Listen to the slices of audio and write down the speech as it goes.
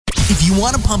If you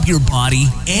want to pump your body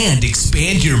and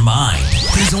expand your mind,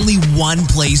 there's only one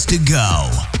place to go.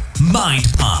 Mind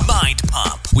Pump. Mind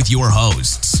Pump with your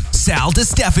hosts, Sal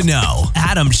DiStefano,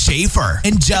 Adam Schafer,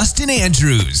 and Justin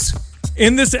Andrews.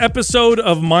 In this episode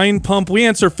of Mind Pump, we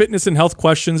answer fitness and health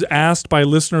questions asked by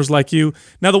listeners like you.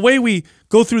 Now, the way we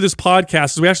go through this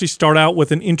podcast is we actually start out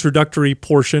with an introductory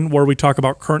portion where we talk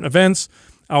about current events,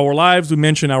 our lives, we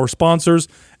mention our sponsors.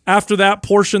 After that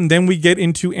portion, then we get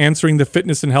into answering the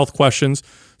fitness and health questions.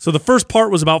 So the first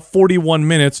part was about 41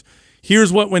 minutes.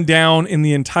 Here's what went down in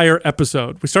the entire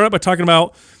episode. We started out by talking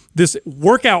about this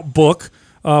workout book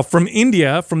from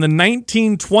India from the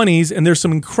 1920s, and there's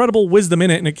some incredible wisdom in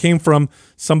it, and it came from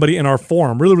somebody in our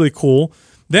forum. Really, really cool.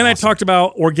 Then awesome. I talked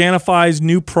about Organifi's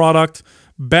new product,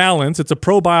 Balance. It's a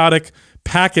probiotic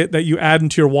packet that you add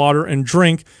into your water and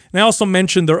drink. And I also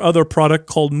mentioned their other product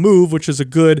called Move, which is a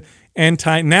good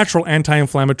natural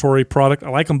anti-inflammatory product. I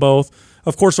like them both.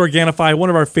 Of course, Organifi, one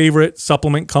of our favorite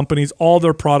supplement companies. All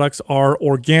their products are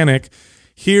organic.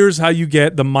 Here's how you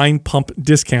get the Mind Pump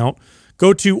discount.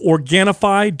 Go to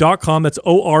Organifi.com. That's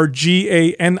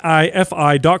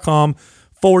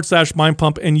Organifi.com/Mind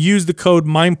Pump and use the code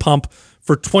Mind Pump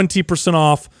for 20%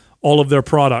 off all of their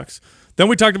products. Then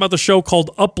we talked about the show called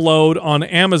Upload on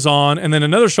Amazon, and then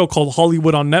another show called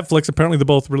Hollywood on Netflix. Apparently, they're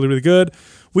both really, really good.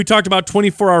 We talked about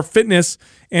 24-hour fitness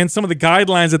and some of the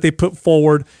guidelines that they put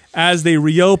forward as they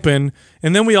reopen.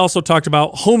 And then we also talked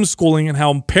about homeschooling and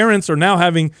how parents are now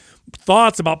having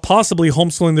thoughts about possibly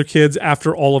homeschooling their kids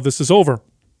after all of this is over.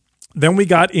 Then we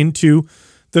got into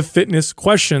the fitness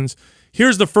questions.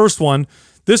 Here's the first one.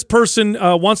 This person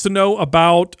wants to know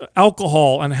about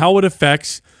alcohol and how it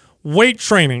affects weight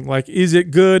training. Like, is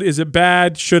it good? Is it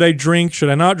bad? Should I drink? Should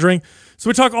I not drink? So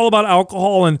we talk all about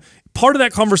alcohol, and part of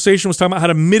that conversation was talking about how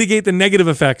to mitigate the negative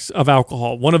effects of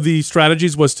alcohol. One of the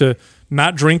strategies was to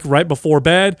not drink right before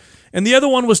bed, and the other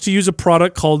one was to use a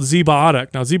product called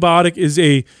ZBiotic. Now, ZBiotic is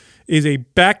a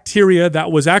bacteria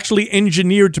that was actually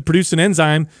engineered to produce an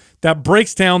enzyme that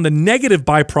breaks down the negative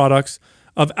byproducts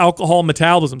of alcohol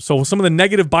metabolism. So some of the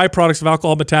negative byproducts of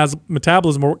alcohol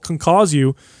metabolism are what can cause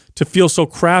you to feel so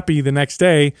crappy the next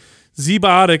day.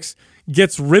 ZBiotics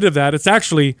gets rid of that. It's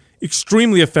actually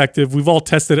extremely effective. We've all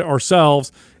tested it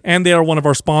ourselves, and they are one of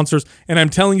our sponsors. And I'm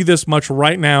telling you this much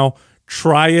right now,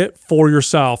 try it for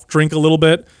yourself. Drink a little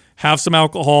bit, have some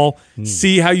alcohol,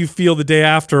 see how you feel the day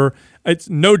after. It's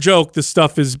no joke. This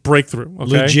stuff is breakthrough.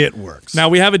 Okay? Legit works. Now,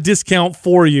 we have a discount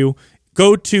for you.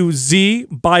 Go to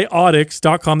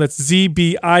zbiotics.com. That's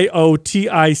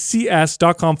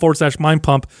zbiotics.com/Mind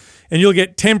Pump. And you'll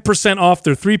get 10% off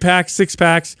their 3-packs,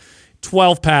 6-packs,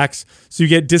 12-packs. So you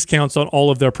get discounts on all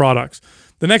of their products.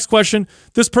 The next question,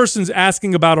 this person's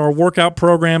asking about our workout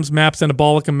programs, MAPS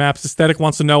Anabolic and MAPS Aesthetic,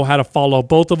 wants to know how to follow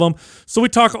both of them. So we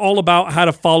talk all about how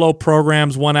to follow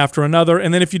programs one after another.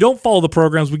 And then if you don't follow the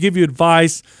programs, we give you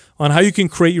advice on how you can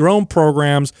create your own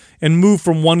programs and move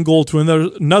from one goal to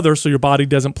another so your body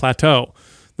doesn't plateau.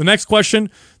 The next question,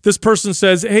 this person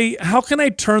says, hey, how can I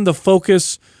turn the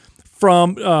focus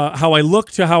from how I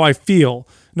look to how I feel?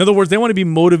 In other words, they want to be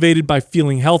motivated by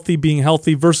feeling healthy, being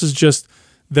healthy, versus just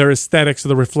their aesthetics or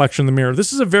the reflection in the mirror.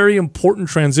 This is a very important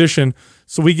transition,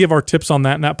 so we give our tips on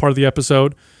that in that part of the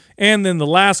episode. And then the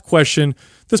last question,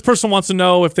 this person wants to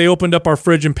know if they opened up our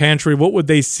fridge and pantry, what would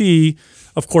they see?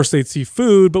 Of course, they'd see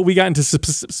food, but we got into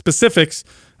specifics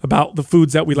about the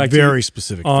foods that we like very to eat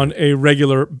specific on a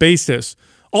regular basis.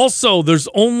 Also, there's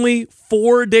only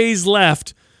 4 days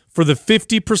left for the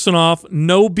 50% off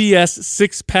No BS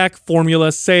 6-pack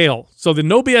formula sale. So the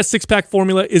No BS 6-pack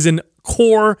formula is an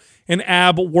core and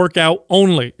ab workout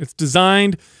only. It's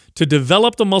designed to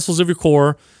develop the muscles of your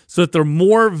core so that they're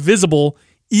more visible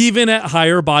even at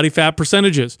higher body fat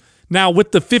percentages. Now,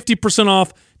 with the 50%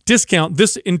 off discount,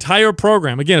 this entire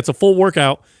program, again, it's a full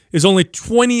workout, is only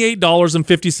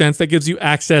 $28.50. That gives you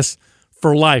access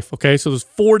for life, okay? So there's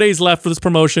 4 days left for this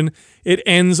promotion. It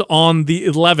ends on the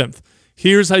 11th.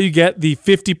 Here's how you get the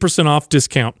 50% off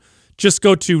discount. Just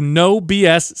go to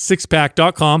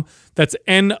nobs6pack.com. That's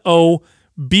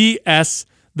NOBS,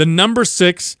 the number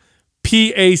 6,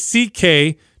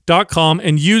 PACK.com,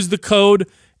 and use the code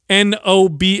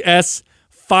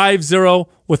NOBS50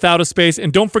 without a space.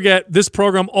 And don't forget, this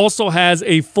program also has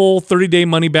a full 30-day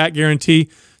money-back guarantee.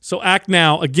 So act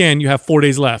now. Again, you have 4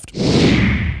 days left.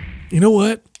 You know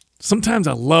what? Sometimes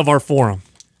I love our forum.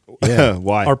 Yeah.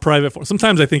 Why? Our private forum.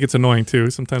 Sometimes I think it's annoying too.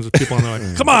 Sometimes with people on there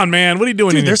like, come on, man, what are you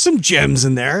doing? Dude, there's some gems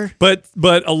in there. But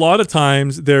a lot of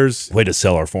times there's. Way to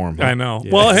sell our forum. Huh? I know.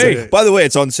 Yeah. Well, hey. By the way,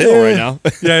 it's on sale right now.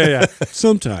 Yeah.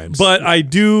 Sometimes. But I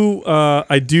do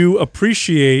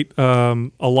appreciate a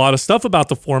lot of stuff about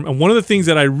the forum. And one of the things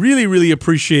that I really, really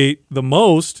appreciate the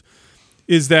most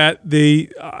is that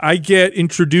I get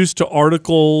introduced to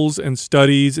articles and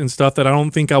studies and stuff that I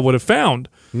don't think I would have found,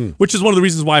 which is one of the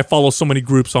reasons why I follow so many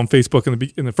groups on Facebook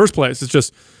in the first place.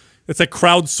 It's like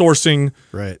crowdsourcing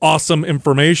awesome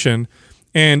information.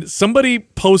 And somebody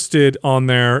posted on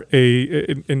there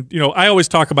I always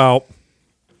talk about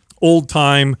old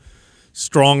time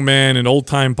strongmen and old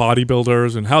time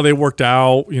bodybuilders and how they worked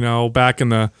out, back in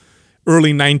the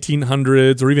early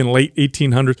 1900s or even late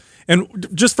 1800s. And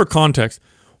just for context,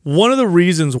 one of the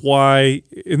reasons why,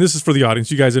 and this is for the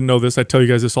audience, you guys didn't know this, I tell you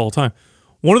guys this all the time.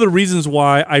 One of the reasons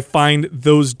why I find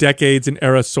those decades and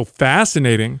eras so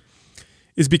fascinating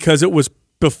is because it was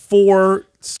before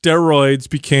steroids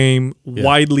became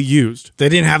widely used. They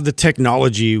didn't have the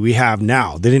technology we have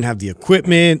now. They didn't have the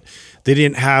equipment. They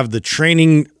didn't have the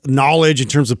training knowledge in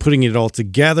terms of putting it all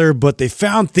together, but they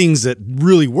found things that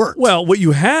really worked. Well, what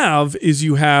you have is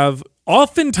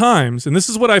oftentimes, and this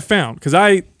is what I found,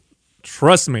 because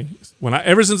trust me,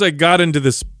 ever since I got into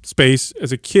this space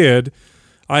as a kid,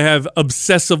 I have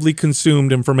obsessively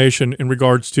consumed information in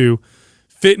regards to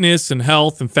fitness and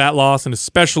health and fat loss, and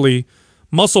especially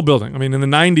muscle building. I mean, in the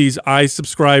 90s, I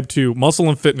subscribed to Muscle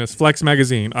and Fitness, Flex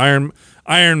Magazine, Iron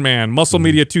Man, Muscle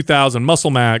Media 2000,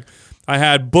 Muscle Mag. I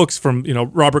had books from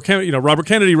Robert Kennedy. Robert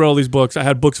Kennedy wrote all these books. I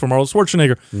had books from Arnold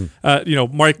Schwarzenegger.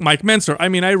 Mike Menser. I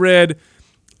mean, I read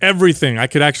everything. I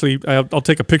could actually. I'll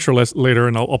take a picture later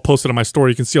and I'll post it on my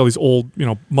story. You can see all these old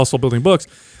muscle building books,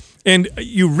 and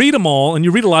you read them all, and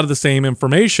you read a lot of the same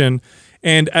information.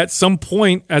 And at some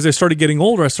point, as I started getting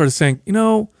older, I started saying,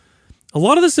 a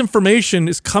lot of this information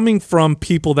is coming from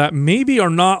people that maybe are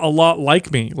not a lot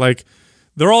like me. Like,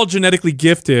 they're all genetically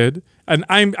gifted, and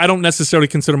I don't necessarily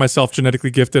consider myself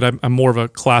genetically gifted. I'm more of a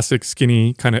classic,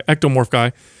 skinny, kind of ectomorph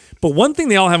guy. But one thing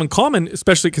they all have in common,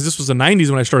 especially because this was the 90s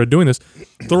when I started doing this,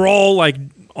 they're all like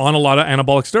on a lot of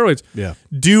anabolic steroids. Yeah.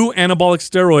 Do anabolic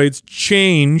steroids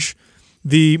change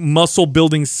the muscle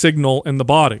building signal in the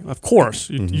body? Of course.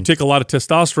 You take a lot of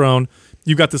testosterone,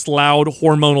 you've got this loud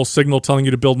hormonal signal telling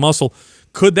you to build muscle.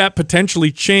 Could that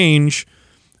potentially change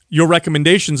your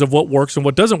recommendations of what works and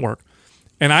what doesn't work?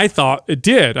 And I thought it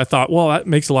did. I thought, well, that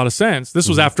makes a lot of sense. This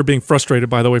was after being frustrated,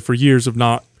 by the way, for years of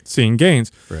not seeing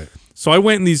gains. Right. So I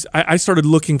went in I started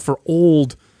looking for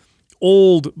old,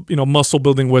 muscle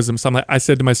building wisdom. So I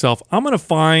said to myself, I'm going to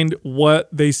find what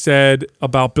they said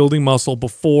about building muscle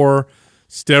before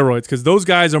steroids, because those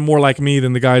guys are more like me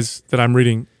than the guys that I'm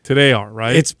reading today are,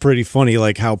 right? It's pretty funny,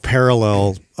 like how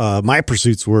parallel my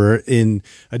pursuits were in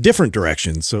a different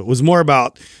direction. So it was more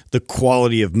about the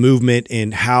quality of movement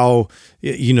and how,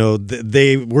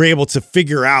 they were able to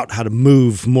figure out how to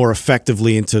move more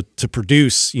effectively and to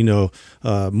produce,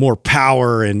 more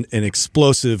power and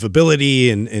explosive ability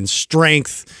and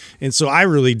strength. And so I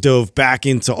really dove back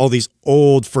into all these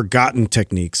old forgotten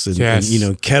techniques and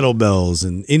kettlebells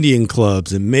and Indian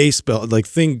clubs and mace belt, like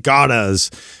gatas,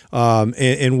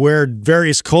 and where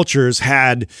various cultures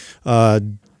had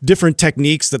different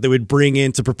techniques that they would bring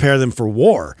in to prepare them for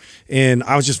war. And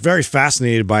I was just very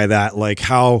fascinated by that, like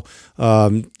how, back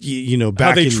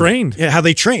how they trained. Yeah, how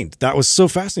they trained. That was so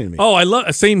fascinating to me. Oh, I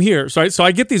love, same here. So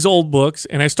I get these old books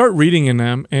and I start reading in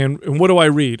them. And what do I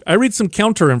read? I read some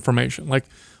counter information, like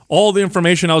all the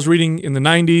information I was reading in the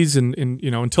 90s and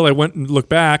until I went and looked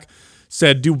back,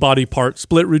 said do body part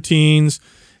split routines,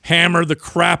 hammer the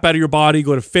crap out of your body,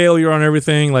 go to failure on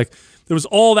everything. Like, there was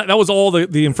all that. That was all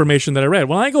the information that I read.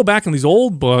 When I go back in these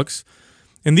old books,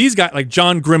 and these guys like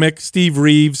John Grimmick, Steve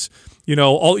Reeves,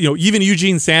 even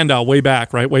Eugene Sandow way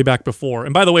back before.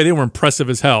 And by the way, they were impressive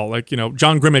as hell. Like,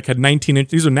 John Grimmick had 19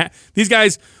 inches. These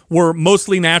guys were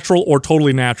mostly natural or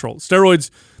totally natural. Steroids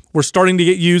were starting to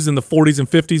get used in the 40s and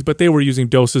 50s, but they were using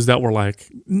doses that were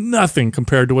like nothing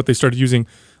compared to what they started using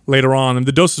later on. And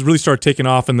the doses really started taking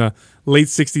off in the late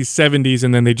 60s, 70s,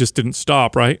 and then they just didn't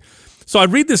stop, right? So I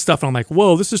read this stuff and I'm like,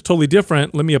 whoa, this is totally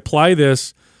different. Let me apply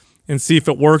this and see if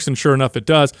it works. And sure enough, it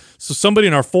does. So somebody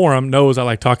in our forum knows I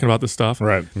like talking about this stuff.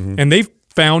 Right. Mm-hmm. And they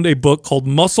found a book called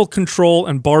Muscle Control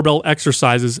and Barbell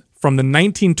Exercises from the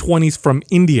 1920s from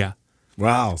India.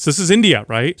 Wow. So this is India,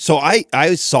 right? So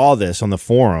I saw this on the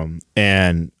forum,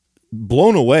 and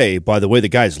blown away by the way the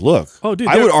guys look. Oh, dude,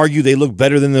 I would argue they look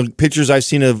better than the pictures I've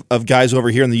seen of guys over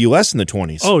here in the U.S. in the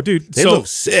 20s. Oh, dude. They look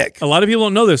sick. A lot of people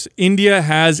don't know this. India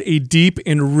has a deep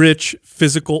and rich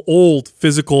old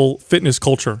physical fitness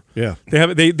culture. Yeah.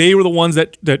 They were the ones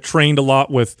that trained a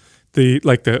lot with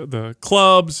the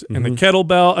clubs and the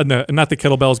kettlebell, and not the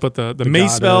kettlebells, but the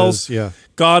mace bells. Yeah.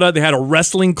 Gada. They had a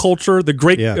wrestling culture. The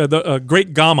great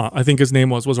great Gama, I think his name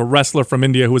was a wrestler from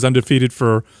India who was undefeated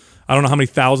for I don't know how many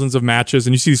thousands of matches.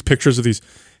 And you see these pictures of these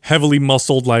heavily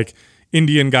muscled like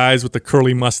Indian guys with the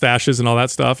curly mustaches and all that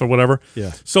stuff or whatever.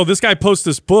 Yeah. So this guy posts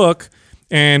this book,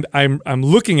 and I'm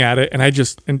looking at it,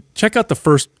 and check out the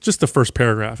first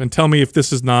paragraph and tell me if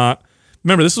this is not.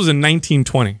 Remember, this was in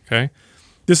 1920. Okay.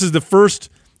 This is the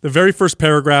very first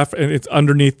paragraph, and it's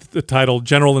underneath the title,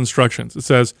 General Instructions. It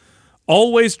says,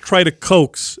 always try to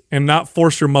coax and not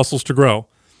force your muscles to grow.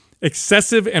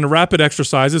 Excessive and rapid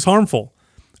exercise is harmful.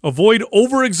 Avoid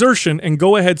overexertion and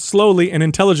go ahead slowly and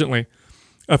intelligently.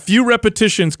 A few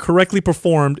repetitions correctly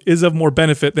performed is of more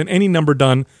benefit than any number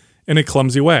done in a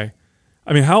clumsy way.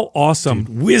 I mean, how awesome.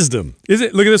 Dude, wisdom. Is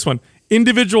it? Look at this one.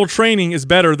 Individual training is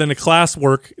better than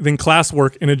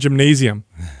classwork in a gymnasium.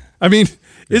 I mean,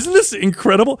 isn't this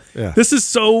incredible? Yeah. This is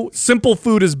so simple.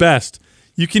 Food is best.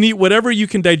 You can eat whatever you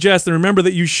can digest, and remember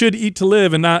that you should eat to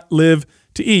live and not live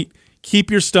to eat.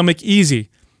 Keep your stomach easy.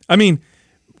 I mean,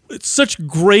 it's such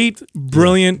great,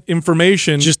 brilliant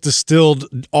information. Just distilled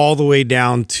all the way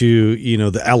down to,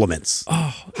 the elements.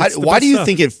 Why do you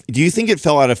think it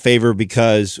fell out of favor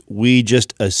because we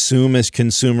just assume as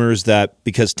consumers that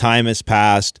because time has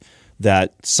passed,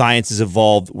 that science has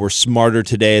evolved, we're smarter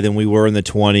today than we were in the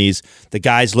 20s. The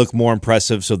guys look more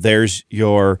impressive, so there's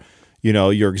your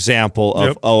example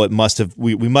of,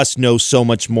 we must know so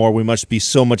much more, we must be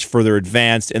so much further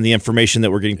advanced, and the information that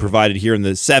we're getting provided here in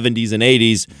the 70s and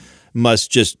 80s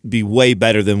must just be way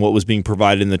better than what was being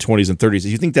provided in the 20s and 30s. Do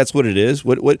you think that's what it is?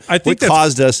 What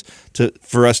caused us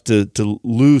to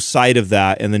lose sight of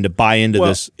that and then to buy into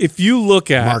this? If you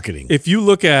look at marketing, if you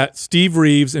look at Steve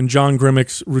Reeves and John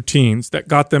Grimmick's routines that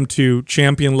got them to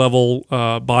champion level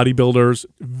bodybuilders,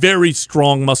 very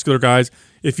strong muscular guys.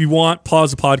 If you want,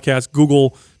 pause the podcast,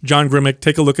 Google John Grimmick,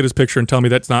 take a look at his picture and tell me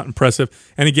that's not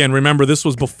impressive. And again, remember, this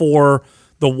was before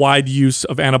the wide use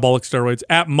of anabolic steroids.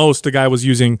 At most, the guy was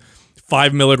using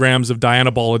 5 milligrams of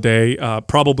Dianabol a day,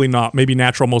 probably not, maybe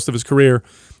natural most of his career,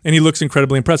 and he looks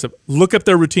incredibly impressive. Look up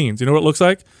their routines. You know what it looks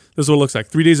like? This is what it looks like.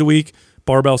 3 days a week,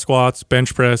 barbell squats,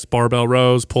 bench press, barbell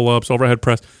rows, pull-ups, overhead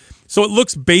press. So it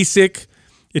looks basic.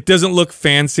 It doesn't look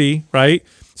fancy, right?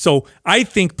 So I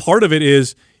think part of it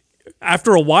is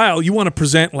after a while, you want to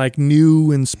present like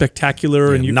new and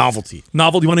spectacular and novelty. You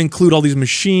want to include all these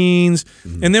machines.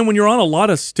 Mm-hmm. And then when you're on a lot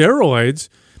of steroids,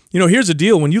 here's the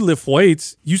deal. When you lift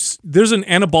weights, there's an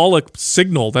anabolic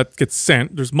signal that gets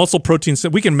sent. There's muscle protein.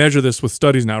 We can measure this with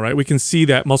studies now, right? We can see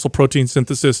that muscle protein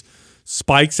synthesis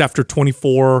spikes after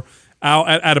 24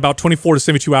 at about 24 to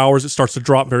 72 hours. It starts to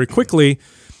drop very quickly.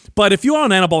 But if you're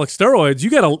on anabolic steroids, you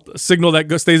get a signal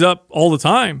that stays up all the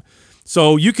time.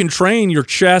 So you can train your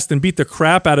chest and beat the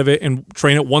crap out of it and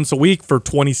train it once a week for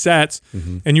 20 sets,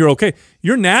 and you're okay.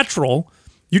 You're natural.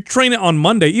 You train it on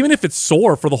Monday, even if it's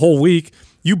sore for the whole week.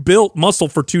 You built muscle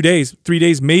for 2 days, 3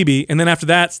 days maybe, and then after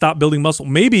that, stop building muscle.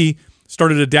 Maybe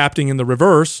started adapting in the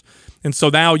reverse. And so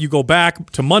now you go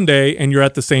back to Monday and you're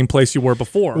at the same place you were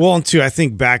before. Well, and two, I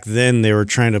think back then they were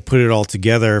trying to put it all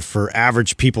together for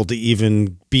average people to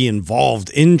even be involved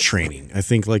in training. I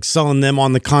think like selling them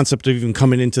on the concept of even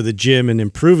coming into the gym and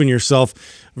improving yourself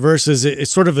versus it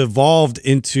sort of evolved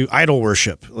into idol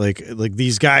worship. Like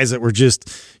these guys that were just,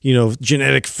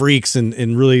 genetic freaks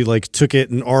and really like took it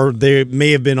or they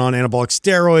may have been on anabolic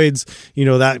steroids,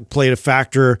 that played a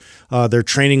factor. Their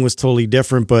training was totally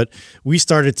different, but we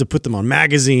started to put them on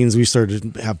magazines. We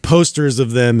started to have posters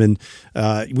of them and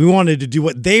we wanted to do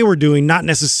what they were doing, not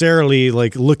necessarily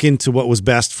like look into what was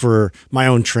best for my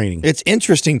own training. It's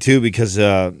interesting too because it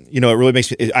really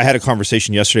makes me. I had a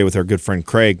conversation yesterday with our good friend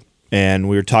Craig, and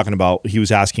we were talking about. He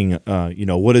was asking,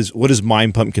 what is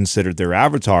Mind Pump considered their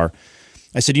avatar?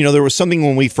 I said, there was something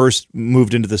when we first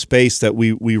moved into the space that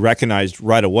we recognized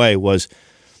right away was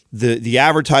the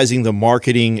advertising, the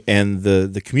marketing, and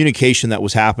the communication that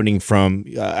was happening from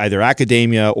either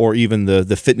academia or even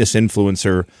the fitness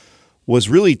influencer was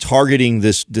really targeting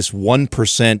this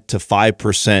 1% to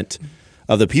 5%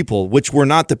 of the people, which were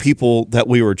not the people that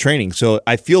we were training. So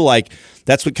I feel like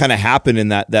that's what kind of happened in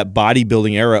that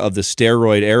bodybuilding era of the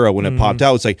steroid era when it popped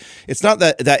out. It's like, it's not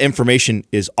that information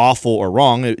is awful or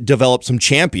wrong. It developed some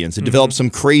champions. It developed some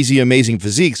crazy, amazing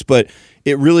physiques, but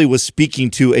it really was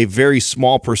speaking to a very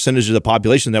small percentage of the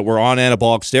population that were on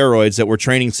anabolic steroids, that were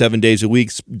training 7 days a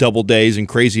week, double days, and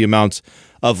crazy amounts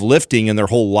of lifting in their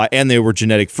whole life, and they were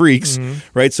genetic freaks,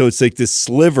 right? So it's like this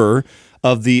sliver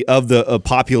of the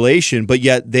population, but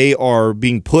yet they are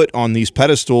being put on these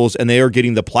pedestals, and they are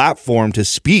getting the platform to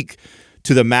speak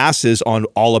to the masses on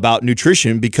all about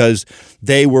nutrition, because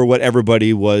they were what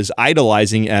everybody was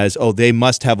idolizing as, oh, they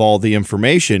must have all the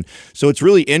information. So it's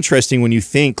really interesting when you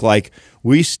think like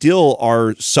we still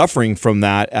are suffering from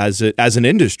that as an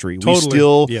industry. Totally. We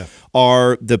still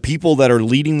are the people that are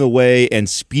leading the way and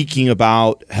speaking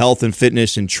about health and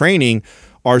fitness and training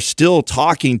are still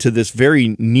talking to this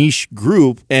very niche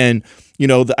group. And, you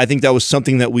know, I think that was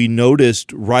something that we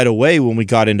noticed right away when we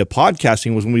got into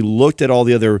podcasting, was when we looked at all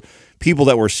the other people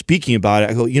that were speaking about it.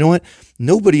 I go, you know what?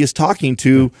 Nobody is talking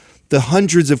to the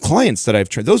hundreds of clients that I've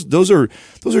trained. Those are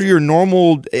your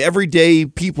normal, everyday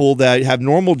people that have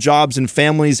normal jobs and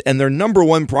families, and their number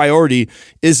one priority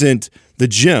isn't the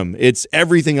gym. It's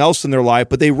everything else in their life,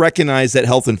 but they recognize that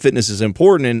health and fitness is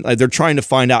important, and they're trying to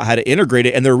find out how to integrate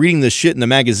it, and they're reading this shit in the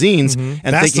magazines. And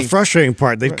that's thinking, the frustrating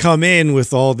part. They'd come in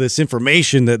with all this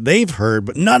information that they've heard,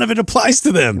 but none of it applies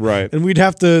to them. Right. And we'd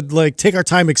have to like take our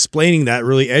time explaining that,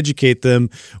 really educate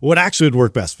them what actually would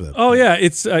work best for them. Oh yeah,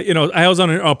 it's I was on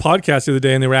a podcast the other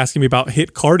day, and they were asking me about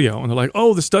HIIT cardio, and they're like,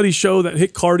 "Oh, the studies show that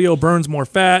HIIT cardio burns more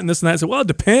fat and this and that." I said, "Well, it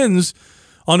depends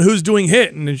on who's doing HIIT."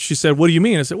 And then she said, "What do you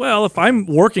mean?" I said, "Well, if I'm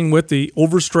working with the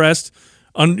overstressed,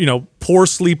 poor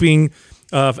sleeping,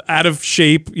 out of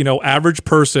shape, average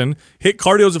person, HIIT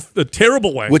cardio is a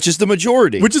terrible way." which is the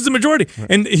majority. Right.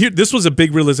 And this was a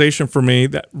big realization for me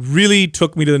that really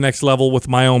took me to the next level with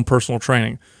my own personal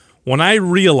training. When I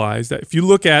realized that if you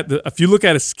look at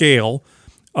a scale,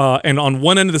 and on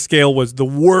one end of the scale was the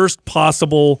worst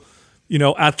possible,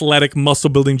 athletic muscle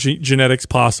building genetics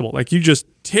possible, like you just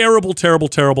terrible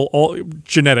all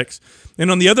genetics. And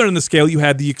on the other end of the scale, you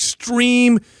had the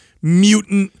extreme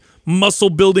mutant muscle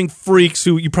building freaks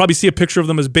who you probably see a picture of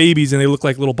them as babies and they look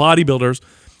like little bodybuilders.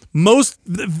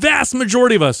 The vast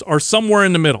majority of us are somewhere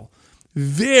in the middle.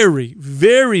 Very,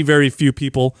 very, very few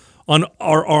people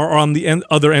are on the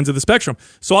other ends of the spectrum.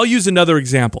 So I'll use another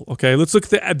example. Okay, let's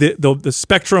look at the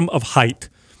spectrum of height.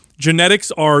 Genetics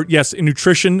are, yes, in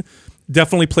nutrition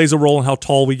definitely plays a role in how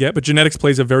tall we get, but genetics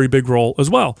plays a very big role as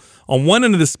well. On one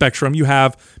end of the spectrum, you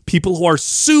have people who are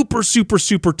super, super,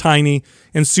 super tiny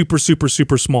and super, super,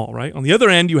 super small, right? On the other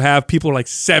end, you have people who are like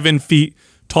 7 feet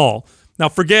tall. Now,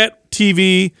 forget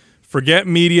TV, forget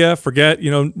media, forget,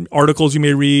 articles you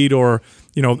may read or,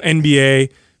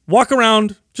 NBA.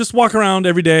 Just walk around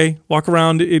every day. Walk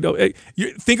around.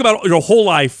 Think about your whole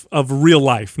life of real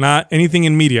life, not anything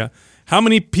in media. How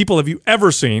many people have you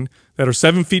ever seen that are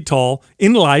 7 feet tall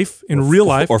in life, in real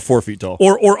life, or 4 feet tall,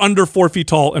 or under 4 feet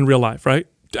tall in real life? Right?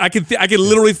 I could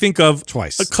literally think of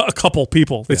twice a couple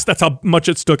people. That's how much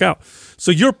it stuck out.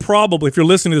 So you're probably, if you're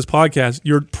listening to this podcast,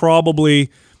 you're probably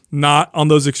not on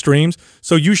those extremes.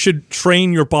 So you should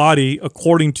train your body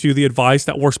according to the advice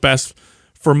that works best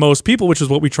for most people, which is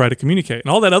what we try to communicate.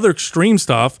 And all that other extreme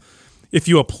stuff, if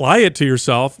you apply it to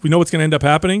yourself, we know what's going to end up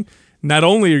happening. Not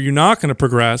only are you not going to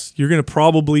progress, you're going to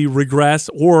probably regress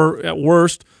or, at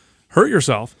worst, hurt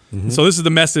yourself. So this is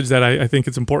the message that I think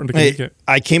it's important to communicate.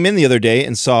 I came in the other day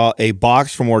and saw a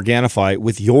box from Organifi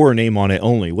with your name on it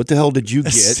only. What the hell did you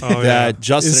get that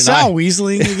Justin Is and I... Sal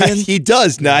weaseling again? He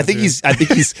does. No, I think he's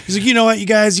He's like, you know what, you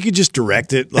guys, you could just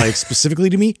direct it like specifically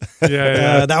to me.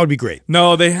 That would be great.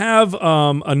 No, they have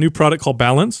a new product called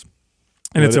Balance,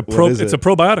 and it's a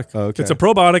probiotic. Oh, okay. It's a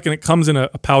probiotic, and it comes in a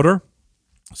powder.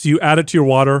 So you add it to your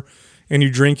water, and you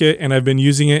drink it. And I've been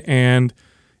using it, and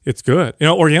it's good.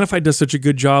 Organifi does such a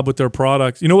good job with their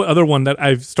products. You know what other one that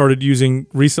I've started using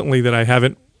recently that I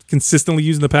haven't consistently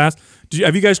used in the past?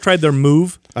 Have you guys tried their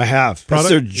Move? I have. That's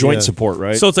their joint support,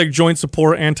 right? So it's like joint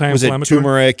support, anti-inflammatory. Was it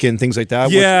turmeric and things like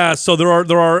that? Yeah. So there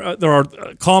are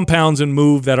compounds in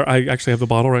Move that are. I actually have the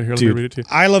bottle right here. Let me read it to you.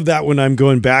 I love that when I'm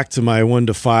going back to my 1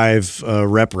 to 5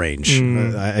 rep range.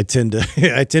 I tend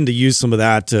to use some of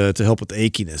that to help with the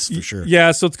achiness for sure.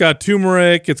 Yeah. So it's got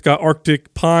turmeric. It's got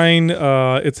Arctic pine.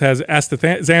 It has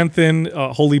astaxanthin,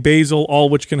 holy basil, all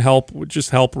which can help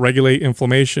regulate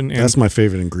inflammation. And that's my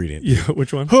favorite ingredient. Yeah.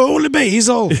 Which one? Holy basil.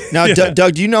 Now,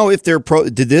 Doug, do do you know if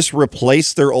did this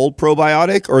replace their old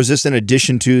probiotic, or is this in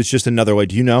addition to? It's just another way.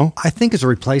 Do you know? I think it's a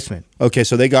replacement. Okay,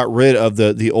 so they got rid of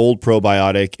the old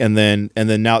probiotic, and then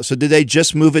now. So did they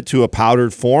just move it to a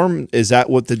powdered form? Is that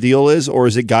what the deal is, or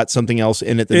has it got something else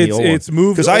in it than the old one? It's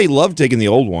moved because I love taking the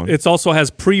old one. It also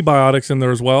has prebiotics in there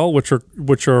as well, which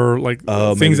are like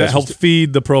things that help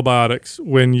feed the probiotics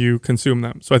when you consume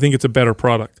them. So I think it's a better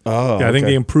product. Oh, yeah, I think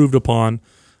okay. they improved upon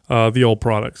the old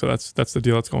product. So that's the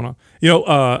deal that's going on. You know,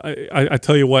 I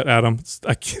tell you what, Adam,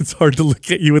 it's hard to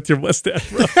look at you with your mustache,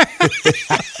 bro.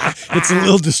 It's a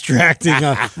little distracting.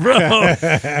 Bro,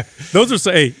 those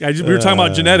are we were talking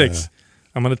about genetics.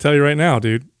 I'm going to tell you right now,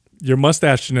 dude. Your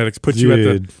mustache genetics put you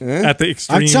at the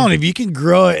extreme. I'm telling you, if you can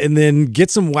grow it and then get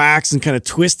some wax and kind of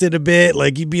twist it a bit,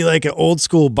 like you'd be like an old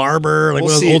school barber, like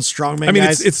one of those old strongman I mean,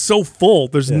 guys. it's so full.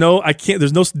 There's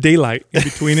there's no daylight in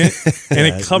between it, and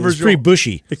it covers it's pretty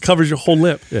bushy. It covers your whole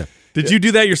lip. Yeah. Did you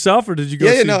do that yourself, or did you go?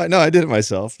 Yeah, no, I did it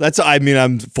myself.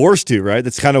 I'm forced to, right?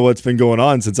 That's kind of what's been going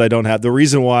on since I don't have the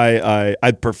reason why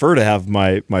I prefer to have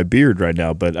my beard right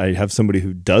now, but I have somebody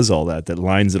who does all that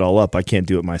lines it all up. I can't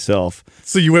do it myself.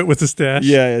 So you went with the stash?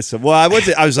 Yeah. So, I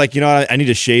was like, I need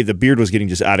to shave. The beard was getting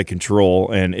just out of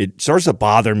control, and it starts to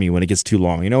bother me when it gets too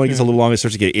long. When it gets a little long, it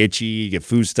starts to get itchy. You get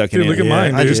food stuck in it. Look at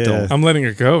mine. I dude. just don't. I'm letting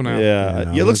it go now.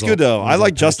 Yeah, it looks good though. I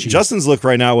like Justin's look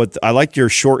right now. I like your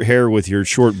short hair with your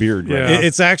short beard. Right now.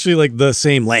 It's actually like the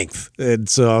same length, and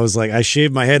so I was like, I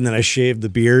shaved my head and then I shaved the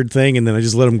beard thing, and then I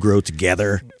just let them grow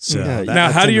together. So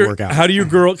now, how do your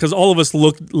girl? Because all of us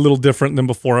look a little different than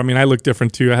before. I mean, I look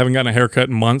different too. I haven't gotten a haircut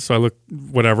in months, so I look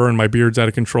whatever, and my beard's out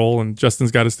of control, and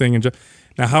Justin's got his thing. And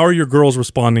now, how are your girls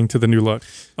responding to the new look?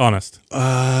 Honest.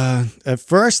 At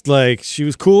first, like she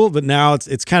was cool, but now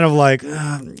it's kind of like,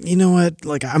 you know what?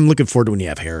 Like I'm looking forward to when you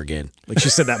have hair again. Like she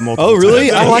said that multiple. Oh, really?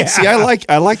 times.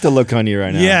 I like the look on you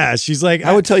right now. Yeah, she's like,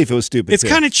 I would tell you if it was stupid. It's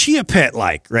kind of Chia Pet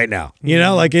like right now, you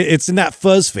know, like it's in that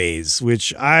fuzz phase,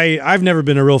 which I've never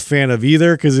been a real fan of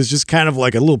either, because it's just kind of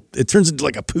like it turns into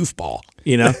like a poof ball,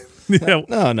 you know. Yeah.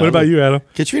 No. What about you, Adam?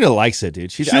 Katrina likes it,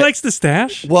 dude. She likes the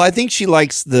stash. Well, I think she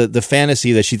likes the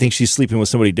fantasy that she thinks she's sleeping with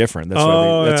somebody different. That's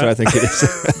what I think it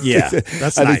is. Yeah,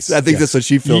 that's nice. I think that's what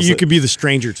she feels. You could be the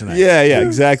stranger tonight. Yeah,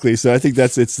 exactly. So I think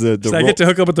it's the. So I get to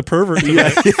hook up with the pervert.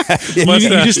 Tonight. You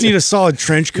just need a solid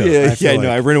trench coat.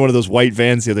 I rented one of those white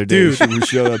vans the other day.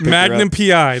 Dude, Magnum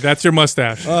PI. That's your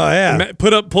mustache. Oh yeah.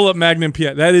 Pull up Magnum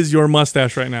PI. That is your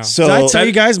mustache right now. So did I tell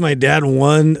you guys my dad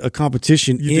won a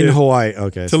competition in Hawaii?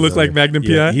 Okay, to look like Magnum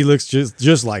PI. He looks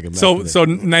just like him. So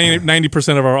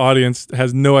 90% of our audience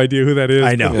has no idea who that is.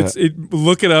 I know.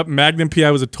 Look it up. Magnum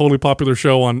PI was a totally popular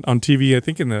show on TV. I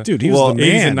think in the he was the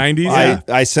 80s and 90s.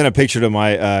 I sent a picture to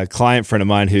my client friend of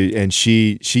mine and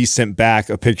she sent back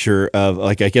a picture of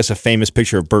a famous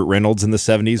picture of Burt Reynolds in the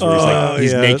 70s where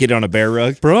he's naked on a bear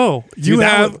rug. Bro, you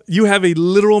have a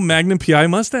literal Magnum PI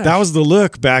mustache. That was the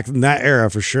look back in that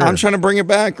era for sure. I'm trying to bring it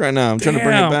back right now. I'm trying to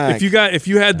bring it back. If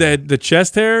you had the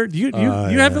chest hair, you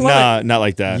have a lot. Not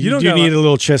like that. You need a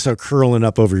little chest hair curling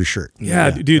up over your shirt. Yeah,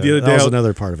 dude. The other day that was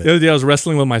another part of it. The other day I was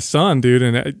wrestling with my son, dude,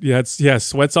 and he had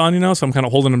sweats on, so I'm kind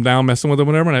of holding him down, messing with him,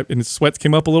 whatever, and his sweats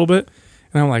came up a little bit,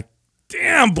 and I'm like,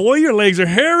 damn, boy, your legs are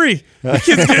hairy. The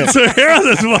kid's getting some hair on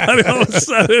his body all of a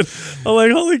sudden. I'm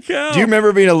like, holy cow. Do you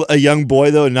remember being a young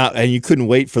boy, though, and you couldn't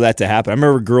wait for that to happen? I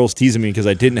remember girls teasing me because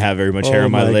I didn't have very much hair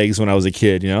on my legs when I was a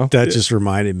kid, That just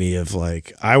reminded me of,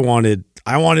 like, I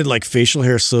wanted like facial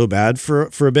hair so bad for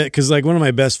a bit, because like one of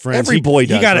my best friends, every boy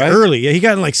does, he got right? it early. Yeah, he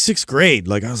got it in like 6th grade.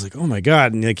 Like I was like, oh my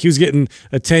god, and like he was getting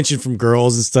attention from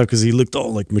girls and stuff because he looked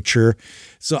all like mature.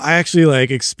 So I actually like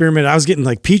experimented. I was getting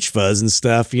like peach fuzz and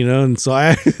stuff, and so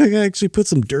I actually put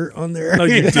some dirt on there. No,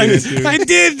 you didn't, dude. I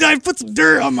did. I put some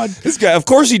dirt on my. This guy, of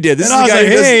course he did. This is And the I guy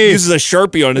was who like, hey. uses a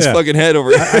Sharpie on his fucking head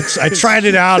over. I tried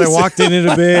it out. I walked in it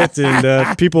a bit,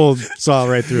 and people saw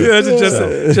right through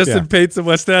it. Justin paints a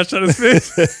mustache on his face.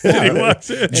 And he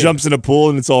walks in. Jumps in a pool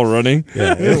and it's all running.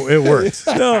 Yeah, it worked.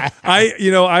 No,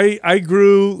 I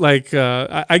grew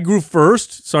I grew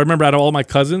first. So I remember out of all my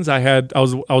cousins, I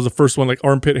was the first one, like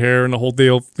armpit hair and the whole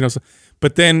deal, So,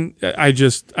 but then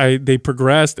they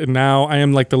progressed, and now I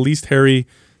am like the least hairy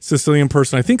Sicilian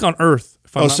person I think on earth.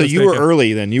 So you were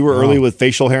early then. You were early with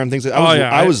facial hair and things.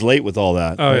 I was late with all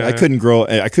that. I couldn't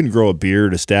grow a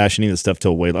beard, a stash, any of the stuff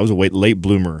till late. I was a late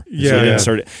bloomer. So I didn't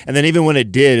start, and then even when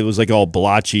it did, it was like all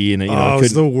blotchy, and it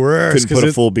was the worst. Couldn't put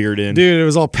a full beard in. Dude, it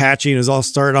was all patchy, and it was all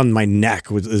started on my neck.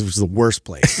 It was the worst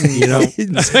place.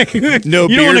 It's like, no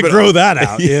beard, you don't want to grow that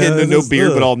out. No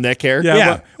beard, but all neck hair.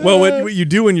 Yeah. Well, what you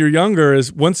do when you're younger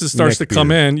is once it starts to come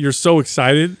in, you're so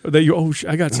excited that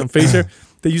I got some face hair.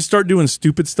 That you start doing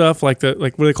stupid stuff like what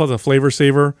do they call it, the flavor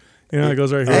saver, Yeah, it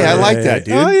goes right here. Hey, I like that,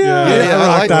 dude. Oh, yeah.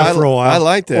 I rocked that for a while. I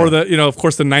like that. Or of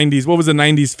course, the 90s. What was the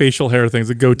 90s facial hair things?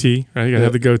 The goatee, right? You gotta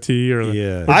have the goatee or, or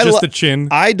just the chin.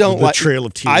 I don't The like trail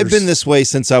of tears. I've been this way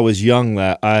since I was young.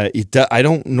 That I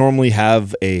don't normally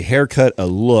have a haircut, a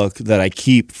look that I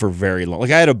keep for very long.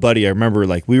 Like I had a buddy, I remember,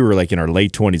 like we were like in our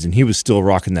late 20s, and he was still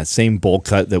rocking that same bowl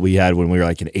cut that we had when we were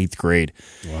like in 8th grade.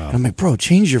 Wow. And I'm like, bro,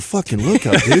 change your fucking look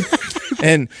up, dude.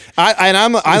 And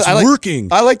I working.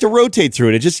 I like to rotate through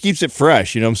it. It just keeps it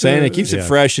fresh. You know what I'm saying? It keeps it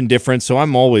fresh and different. So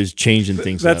I'm always changing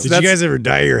things up. Did you guys ever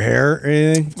dye your hair or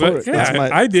anything?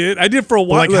 I did. I did for a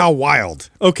while. Like how wild?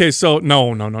 Okay, so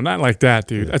no, not like that,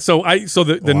 dude. Yeah. So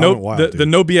the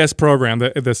No BS program,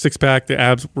 the six pack, the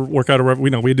abs workout, or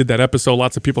whatever. We did that episode.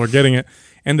 Lots of people are getting it,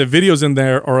 and the videos in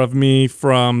there are of me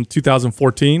from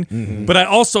 2014. Mm-hmm. But I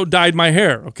also dyed my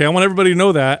hair. Okay, I want everybody to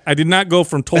know that I did not go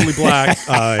from totally black.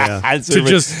 To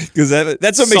just because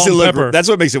that's what makes it look. Pepper. That's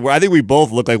what makes it. I think we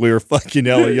both look like we were fucking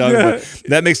hella young, but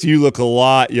that makes you look a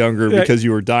lot younger because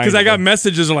you were dying. Because I got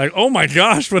messages like, "Oh my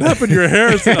gosh, what happened to your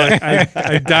hair?" So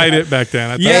I dyed it back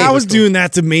then. I was doing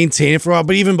that to maintain it for a while,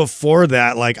 but even before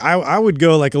that, like I would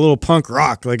go like a little punk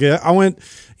rock. Like I went.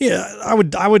 Yeah, I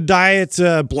would dye it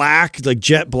black, like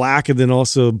jet black, and then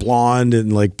also blonde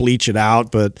and like bleach it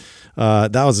out. But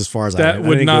that was as far as I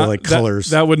didn't go like colors.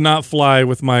 That would not fly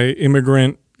with my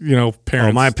immigrant, parents.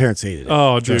 Oh, my parents hated it.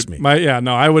 Oh, trust dude. me.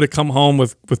 I would have come home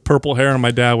with purple hair, and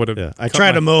my dad would have. Yeah, I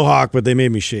tried a mohawk, but they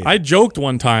made me shave. I joked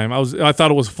one time. I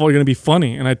thought it was going to be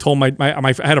funny, and I told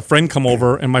I had a friend come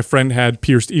over, and my friend had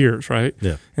pierced ears, right?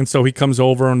 Yeah. And so he comes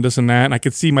over and this and that, and I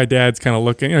could see my dad's kind of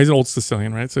looking. He's an old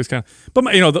Sicilian, right? So he's kind of. But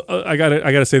I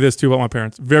gotta say this too about my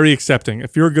parents. Very accepting.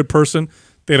 If you're a good person,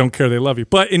 they don't care. They love you.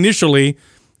 But initially,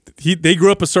 they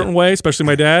grew up a certain way, especially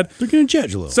my dad. They're going to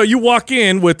judge a little. So you walk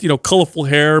in with colorful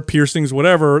hair, piercings,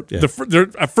 whatever. Yeah.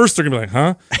 At first they're gonna be like,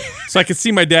 huh? So I could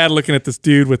see my dad looking at this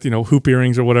dude with hoop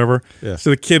earrings or whatever. Yeah.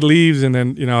 So the kid leaves, and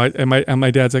then and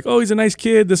my dad's like, oh, he's a nice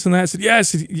kid, this and that. I said,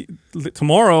 yes.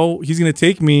 Tomorrow he's gonna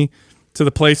take me to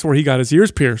the place where he got his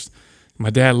ears pierced. And my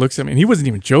dad looks at me, and he wasn't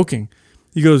even joking.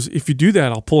 He goes, if you do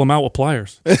that, I'll pull him out with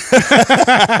pliers. I'm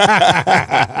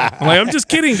like, I'm just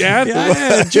kidding, Dad.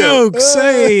 Yeah, jokes.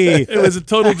 Hey, it was a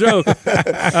total joke.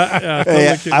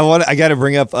 I got to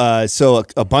bring up. So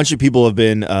a bunch of people have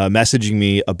been messaging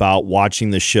me about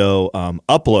watching the show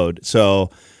Upload. So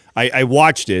I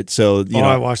watched it. So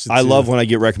I watched it too. I love when I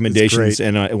get recommendations,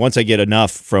 and once I get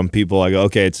enough from people, I go,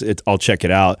 okay, I'll check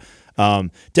it out.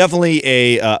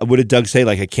 Definitely what did Doug say?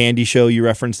 Like a candy show you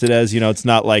referenced it as, it's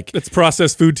not like it's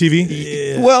processed food TV.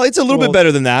 Yeah. Well, it's a little bit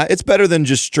better than that. It's better than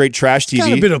just straight trash TV.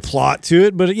 Got a bit of plot to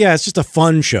it, but yeah, it's just a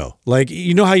fun show. Like,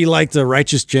 how you like the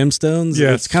Righteous Gemstones?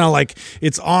 Yeah. It's kind of like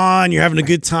it's on, you're having a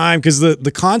good time because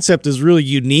the concept is really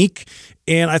unique.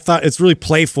 And I thought it's really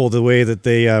playful the way that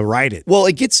they write it. Well,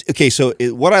 it gets okay. So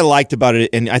what I liked about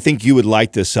it, and I think you would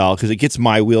like this, Sal, because it gets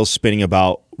my wheels spinning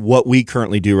about what we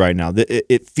currently do right now.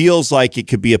 It feels like it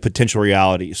could be a potential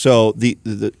reality. So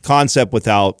the concept,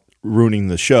 without ruining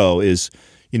the show, is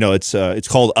it's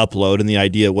called Upload, and the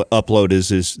idea what Upload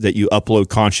is that you upload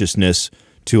consciousness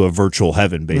to a virtual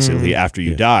heaven, basically after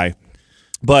you die.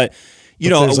 But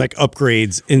there's like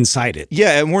upgrades inside it.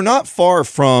 Yeah, and we're not far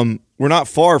from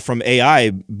AI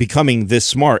becoming this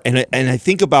smart. And I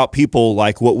think about people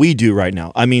like what we do right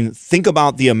now. I mean, think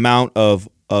about the amount of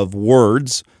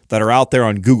words that are out there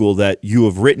on Google that you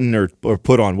have written or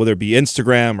put on, whether it be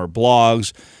Instagram or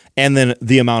blogs, and then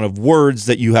the amount of words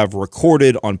that you have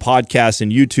recorded on podcasts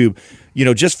and YouTube.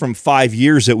 Just from 5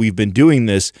 years that we've been doing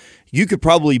this, you could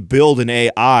probably build an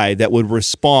AI that would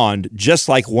respond just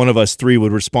like one of us three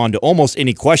would respond to almost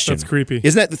any question. That's creepy.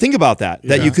 Isn't that? Think about that,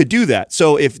 that you could do that.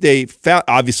 So if they found,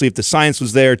 obviously, if the science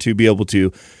was there to be able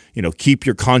to, keep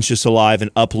your conscious alive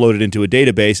and upload it into a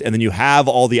database, and then you have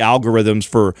all the algorithms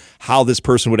for how this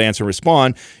person would answer and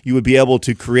respond, you would be able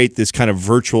to create this kind of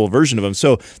virtual version of them.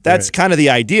 So that's kind of the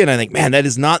idea. And I think, man, that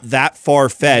is not that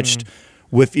far-fetched.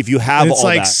 If you have it's all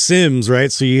like that. Sims,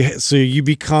 right? So you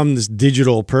become this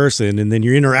digital person, and then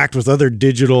you interact with other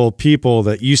digital people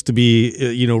that used to be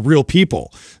real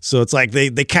people. So it's like they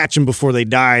catch them before they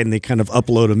die, and they kind of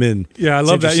upload them in. Yeah, I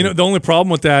love that. The only problem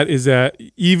with that is that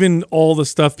even all the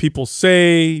stuff people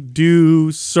say,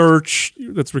 do, search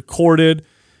that's recorded,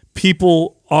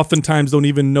 people oftentimes don't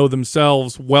even know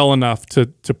themselves well enough to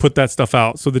put that stuff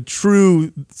out. So the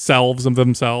true selves of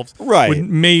themselves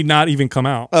may not even come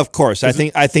out. Of course. I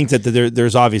think that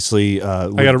there's obviously I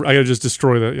gotta just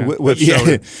destroy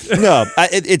that. No,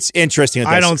 it's interesting.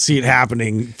 I don't see it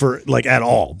happening for like at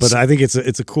all, but I think it's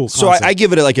a cool concept. So I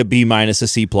give it like a B-, a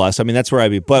C+. I mean, that's where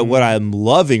I'd be. But what I'm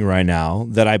loving right now,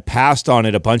 that I passed on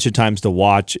it a bunch of times to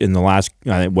watch in the last,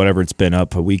 whatever it's been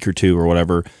up, a week or two or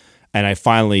whatever, and I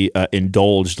finally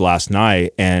indulged last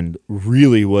night and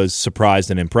really was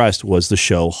surprised and impressed, was the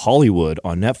show Hollywood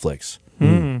on Netflix.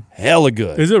 Hella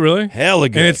good. Is it really? Hella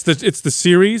good. And it's the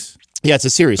series? Yeah, it's a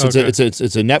series. Okay. It's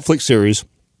a Netflix series,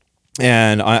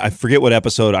 and I forget what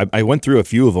episode. I went through a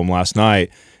few of them last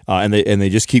night, and they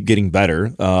just keep getting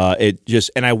better.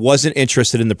 And I wasn't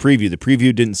interested in the preview. The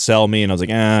preview didn't sell me, and I was like,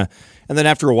 eh. And then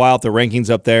after a while, if the rankings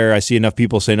up there, I see enough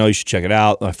people say, no, you should check it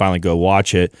out. I finally go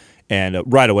watch it. And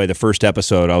right away, the first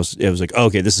episode, it was like,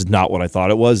 okay, this is not what I thought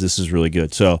it was. This is really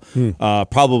good. So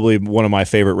probably one of my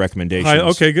favorite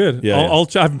recommendations. Okay, good. Yeah,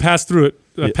 I've passed through it.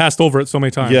 I passed over it so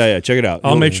many times. Yeah, check it out.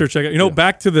 I'll make sure to check it.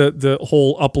 Back to the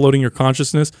whole uploading your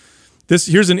consciousness.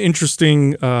 Here's an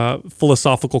interesting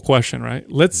philosophical question, right?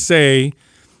 Let's say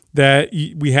that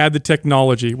we had the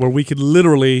technology where we could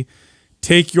literally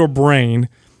take your brain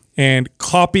and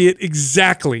copy it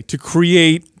exactly to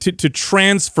create, to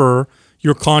transfer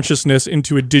your consciousness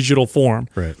into a digital form.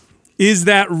 Right. Is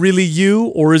that really you,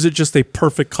 or is it just a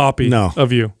perfect copy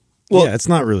of you? Well, yeah, it's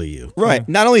not really you. Right.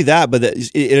 Not only that, but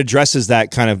it addresses that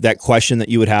kind of that question that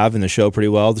you would have in the show pretty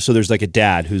well. So there's like a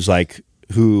dad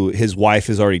who his wife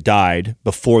has already died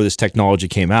before this technology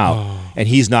came out, and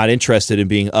he's not interested in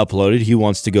being uploaded. He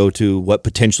wants to go to what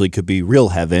potentially could be real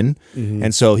heaven.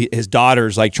 And so his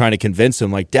daughter's like trying to convince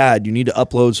him, like, Dad, you need to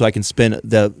upload so I can spend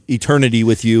the eternity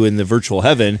with you in the virtual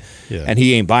heaven. Yeah. And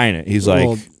he ain't buying it. He's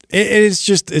like, it's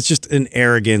just an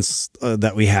arrogance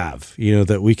that we have,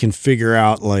 that we can figure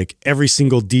out like every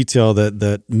single detail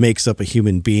that makes up a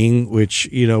human being, which,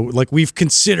 like we've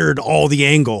considered all the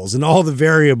angles and all the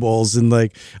variables. And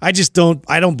like, I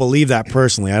don't believe that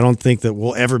personally. I don't think that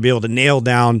we'll ever be able to nail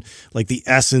down like the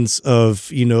essence of,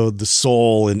 the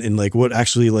soul and like what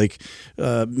actually like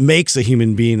makes a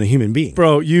human being a human being.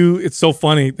 Bro, it's so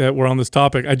funny that we're on this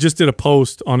topic. I just did a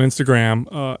post on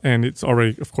Instagram and it's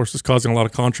already, of course, it's causing a lot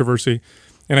of controversy.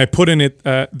 And I put in it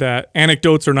that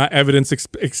anecdotes are not evidence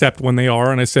except when they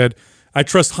are. And I said, I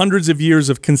trust hundreds of years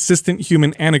of consistent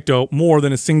human anecdote more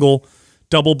than a single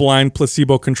double-blind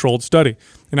placebo-controlled study.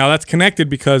 And now that's connected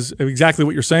because of exactly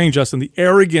what you're saying, Justin, the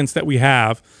arrogance that we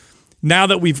have now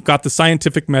that we've got the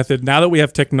scientific method, now that we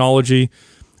have technology,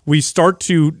 we start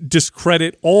to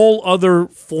discredit all other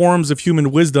forms of human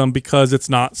wisdom because it's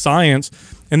not science.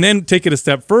 And then take it a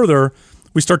step further,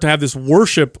 we start to have this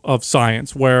worship of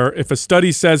science where if a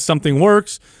study says something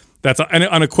works, that's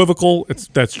unequivocal,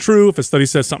 that's true. If a study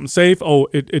says something safe,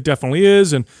 it definitely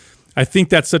is. And I think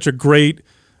that's such a great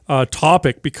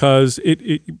topic because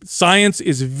science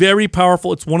is very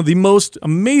powerful. It's one of the most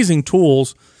amazing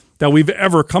tools that we've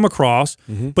ever come across,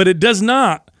 but it does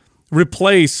not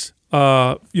replace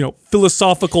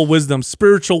philosophical wisdom,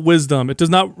 spiritual wisdom. It does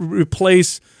not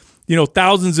replace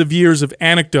thousands of years of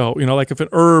anecdote. Like if an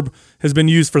herb has been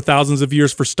used for thousands of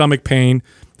years for stomach pain,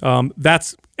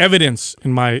 that's evidence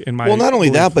in my. Well, not only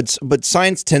that, but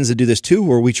science tends to do this too,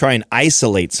 where we try and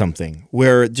isolate something,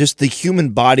 where just the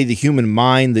human body, the human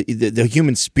mind, the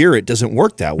human spirit doesn't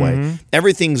work that way.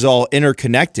 Everything's all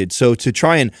interconnected. So to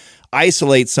try and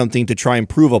isolate something to try and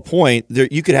prove a point,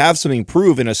 you could have something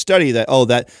prove in a study that,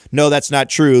 that's not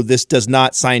true. This does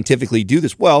not scientifically do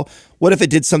this. Well, what if it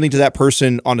did something to that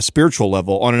person on a spiritual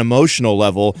level, on an emotional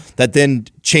level, that then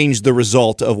changed the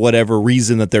result of whatever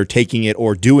reason that they're taking it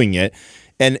or doing it?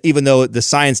 And even though the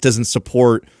science doesn't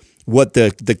support what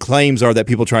the claims are that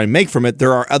people try and make from it,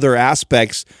 there are other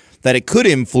aspects that it could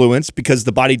influence because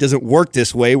the body doesn't work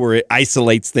this way where it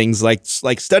isolates things like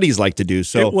studies like to do.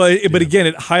 So, but again,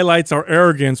 it highlights our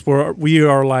arrogance where we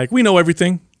are like, we know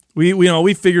everything.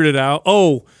 We figured it out.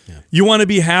 You want to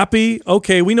be happy?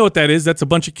 Okay, we know what that is. That's a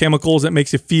bunch of chemicals that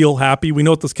makes you feel happy. We know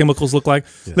what those chemicals look like.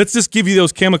 Yeah. Let's just give you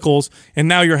those chemicals and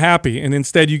now you're happy. And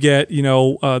instead you get,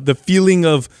 the feeling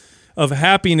of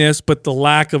happiness, but the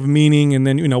lack of meaning. And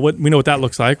then, we know what that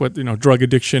looks like, drug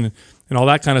addiction and all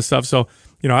that kind of stuff. So,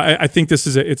 I think this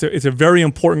is it's a very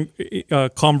important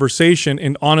conversation,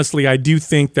 and honestly, I do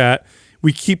think that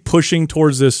we keep pushing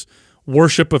towards this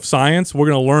worship of science. We're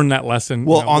going to learn that lesson.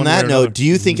 Well, on that note, do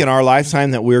you think in our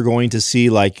lifetime that we're going to see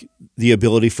like the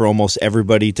ability for almost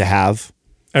everybody to have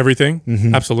Everything,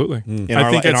 absolutely. In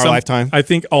our lifetime? I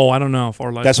think. Oh, I don't know if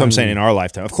our lifetime. That's what I'm saying. In our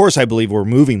lifetime, of course, I believe we're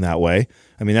moving that way.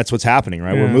 I mean, that's what's happening,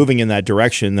 right? Yeah. We're moving in that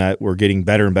direction. That we're getting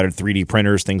better and better 3D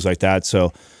printers, things like that.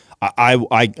 So,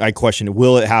 I question: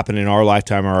 will it happen in our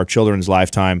lifetime or our children's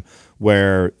lifetime,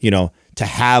 where to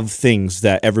have things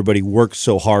that everybody works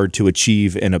so hard to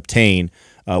achieve and obtain?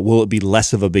 Will it be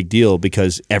less of a big deal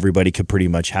because everybody could pretty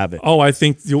much have it? Oh, I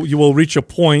think you will reach a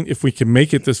point if we can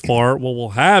make it this far. Well, we'll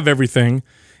have everything,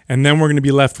 and then we're going to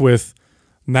be left with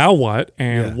now what?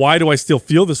 And why do I still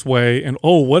feel this way? And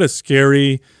what a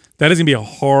scary. That is going to be a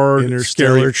hard,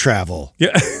 interstellar scary travel.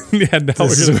 Yeah, We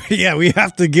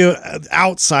have to get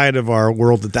outside of our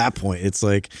world at that point. It's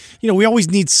like we always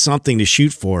need something to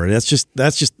shoot for. That's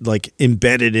just like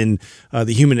embedded in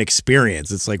the human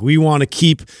experience. It's like we want to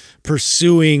keep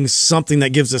pursuing something that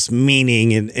gives us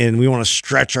meaning, and we want to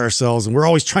stretch ourselves, and we're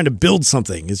always trying to build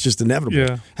something. It's just inevitable.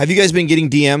 Yeah. Have you guys been getting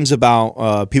DMs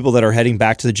about people that are heading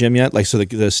back to the gym yet? Like, so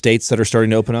the states that are starting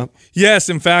to open up? Yes,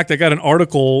 in fact, I got an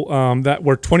article that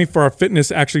where 24-Hour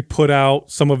Fitness actually put out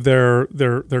some of their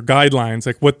guidelines,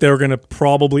 like what they're going to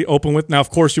probably open with. Now, of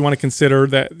course, you want to consider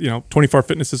that 24-Hour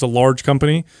Fitness is a large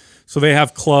company, so they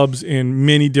have clubs in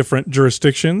many different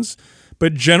jurisdictions.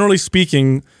 But generally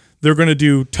speaking, they're going to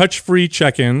do touch-free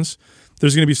check-ins.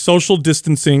 There's going to be social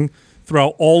distancing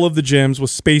throughout all of the gyms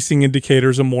with spacing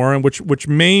indicators and more, and which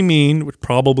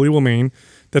probably will mean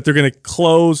that they're going to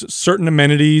close certain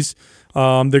amenities.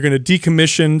 They're going to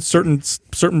decommission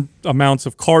certain amounts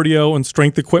of cardio and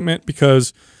strength equipment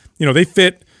because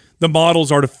the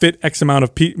models are to fit X amount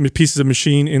of pieces of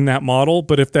machine in that model.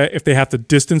 But if they have to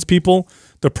distance people,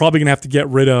 they're probably going to have to get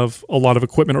rid of a lot of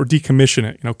equipment or decommission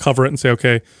it. Cover it and say,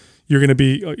 okay, you're going to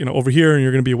be over here and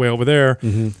you're going to be way over there.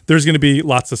 Mm-hmm. There's going to be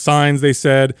lots of signs. They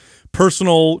said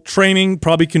personal training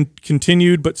probably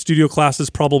continued, but studio classes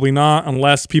probably not,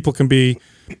 unless people can be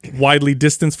widely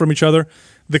distanced from each other.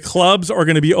 The clubs are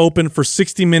going to be open for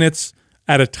 60 minutes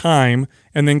at a time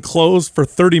and then close for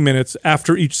 30 minutes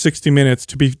after each 60 minutes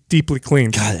to be deeply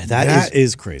cleaned. God, that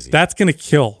is crazy. That's going to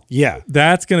kill. Yeah.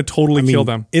 That's going to totally kill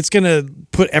them. It's going to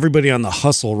put everybody on the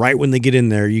hustle right when they get in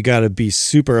there. You got to be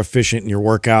super efficient in your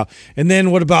workout. And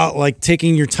then what about like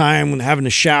taking your time when having a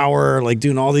shower, like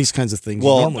doing all these kinds of things?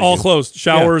 Well, all closed.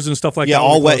 Showers and stuff like that.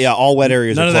 All wet. Yeah, all wet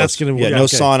areas. None are of closed. that's going to work. No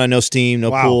sauna, no steam,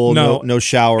 no pool, no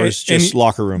showers, just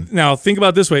locker room. Now, think about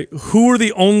it this way. Who are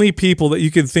the only people that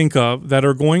you can think of that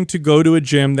are going to go to a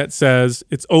gym that says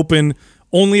it's open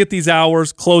only at these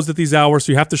hours, closed at these hours,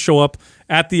 so you have to show up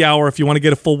at the hour if you want to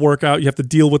get a full workout? You have to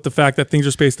deal with the fact that things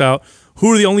are spaced out.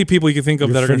 Who are the only people you can think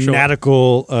of that are going to show up?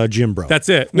 Fanatical gym bro. That's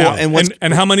it. Now,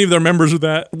 and how many of their members are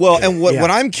that? Well, and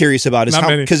what I'm curious about is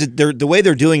how, because the way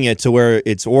they're doing it to where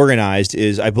it's organized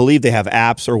is, I believe they have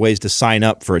apps or ways to sign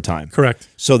up for a time. Correct.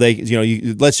 So they,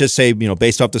 let's just say,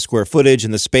 based off the square footage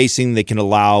and the spacing, they can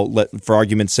allow, for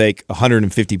argument's sake,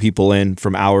 150 people in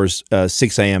from hours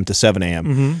 6 a.m. to 7 a.m.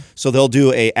 Mm-hmm. So they'll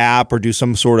do a app or do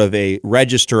some sort of a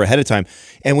register ahead of time.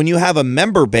 And when you have a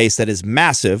member base that is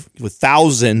massive with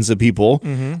thousands of people,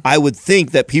 mm-hmm. I would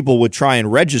think that people would try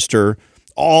and register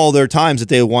all their times that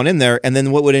they want in there. And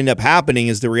then what would end up happening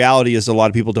is the reality is a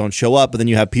lot of people don't show up, but then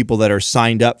you have people that are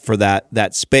signed up for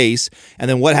that space. And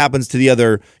then what happens to the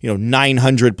other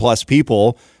 900 plus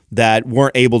people that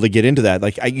weren't able to get into that?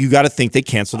 Like, you got to think they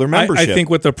cancel their membership. I think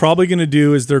what they're probably going to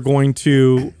do is they're going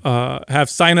to have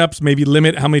signups, maybe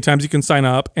limit how many times you can sign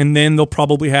up, and then they'll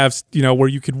probably have where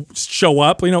you could show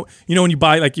up. When you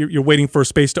buy, like, you're waiting for a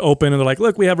space to open, and they're like,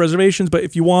 look, we have reservations, but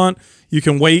if you want, you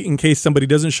can wait in case somebody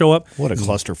doesn't show up. What a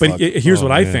clusterfuck! But here's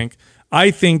what I think.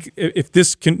 I think if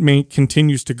this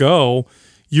continues to go,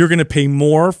 you're going to pay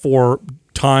more for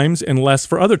times and less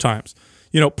for other times.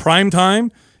 Prime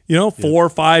time. 4,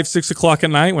 5, 6 o'clock at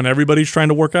night when everybody's trying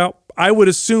to work out, I would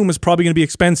assume is probably going to be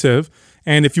expensive.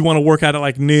 And if you want to work out at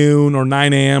like noon or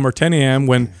 9 a.m. or 10 a.m.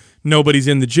 when nobody's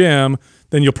in the gym,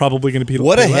 then you're probably going to be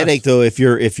what a headache though if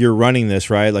you're running this,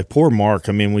 right? Like poor Mark.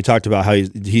 I mean, we talked about how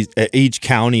he's each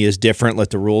county is different, like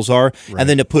the rules are, right. And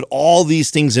then to put all these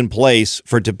things in place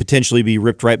for it to potentially be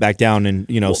ripped right back down in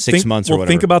 6 months or whatever.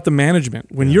 Think about the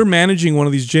management when you're managing one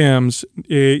of these gyms.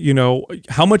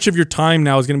 How much of your time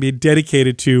now is going to be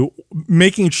dedicated to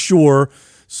making sure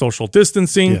social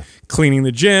distancing, cleaning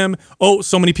the gym. Oh,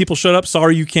 so many people showed up.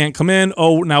 Sorry, you can't come in.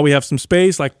 Oh, now we have some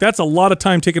space. Like, that's a lot of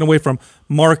time taken away from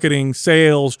marketing,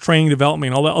 sales, training,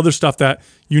 development, all that other stuff that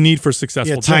you need for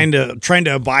successful. Trying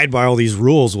to abide by all these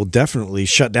rules will definitely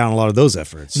shut down a lot of those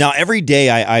efforts. Now, every day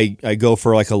I go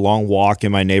for like a long walk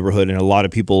in my neighborhood, and a lot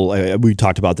of people, we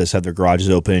talked about this, have their garages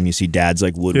open, and you see dads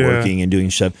like woodworking and doing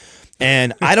stuff.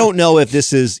 And I don't know if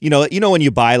this is, when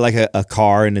you buy like a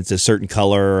car and it's a certain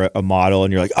color or a model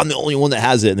and you're like, I'm the only one that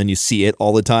has it. And then you see it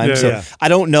all the time. Yeah, so yeah. I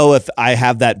don't know if I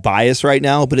have that bias right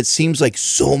now, but it seems like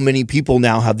so many people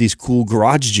now have these cool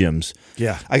garage gyms.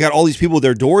 Yeah. I got all these people with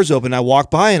their doors open. I walk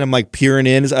by and I'm like peering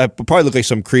in. I probably look like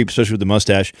some creep, especially with the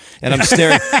mustache. And I'm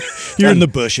staring. You're in the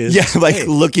bushes. Yeah, like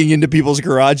looking into people's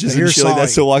garages and You're shit like that.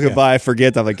 sawing. So walking Yeah. by, I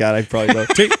forget. I'm like, God, I probably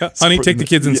don't. Honey, take the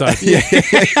kids inside. Yeah.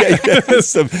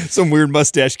 Some weird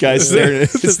mustache guy staring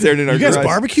in our You guys garage.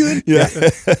 barbecuing? Yeah.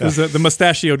 There's the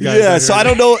mustachioed guy. Yeah, so I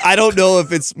don't know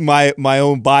if it's my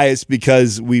own bias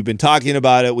because we've been talking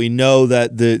about it. We know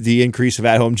that the increase of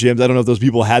at-home gyms. I don't know if those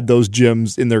people had those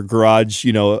gyms in their garage,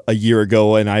 a year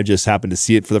ago, and I just happened to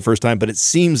see it for the first time. But it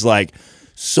seems like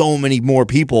so many more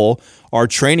people are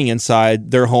training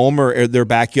inside their home or their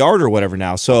backyard or whatever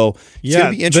now. So it's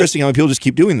going to be interesting how people just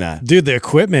keep doing that. Dude, the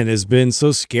equipment has been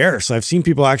so scarce. I've seen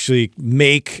people actually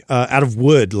make out of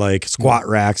wood like squat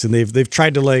racks, and they've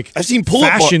tried to like I've seen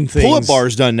fashion things. pull-up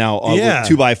bars done now with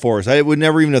 2x4s. I would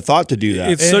never even have thought to do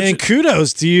that. And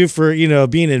kudos to you for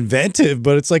being inventive,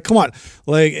 but it's like, come on,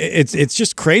 like it's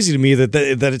just crazy to me that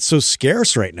it's so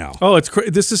scarce right now. Oh,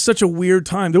 this is such a weird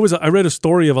time. I read a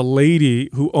story of a lady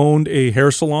who owned a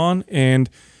hair salon, and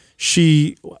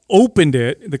she opened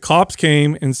it. The cops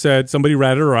came and said somebody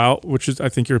ratted her out, which is, I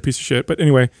think you're a piece of shit. But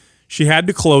anyway, she had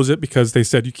to close it because they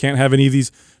said you can't have any of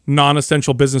these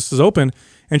non-essential businesses open.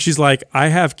 And she's like, I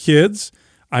have kids.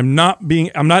 I'm not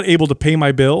able to pay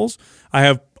my bills. I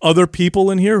have other people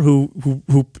in here who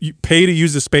pay to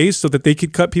use the space so that they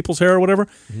could cut people's hair or whatever.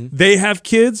 Mm-hmm. They have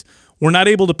kids. We're not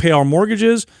able to pay our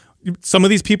mortgages. Some of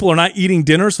these people are not eating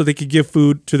dinner so they could give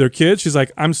food to their kids. She's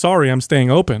like, I'm sorry, I'm staying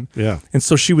open. Yeah. And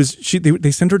so they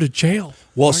sent her to jail.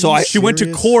 Well, she went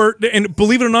to court, and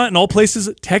believe it or not, in all places,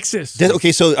 Texas.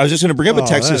 Okay, so I was just going to bring up a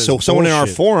Texas. So someone in our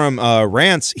forum,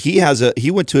 Rance,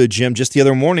 he went to a gym just the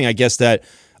other morning, I guess, that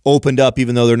opened up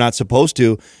even though they're not supposed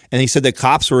to, and he said that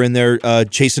cops were in there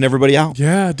chasing everybody out.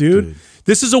 Yeah, dude.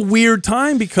 This is a weird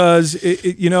time because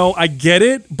I get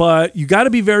it, but you got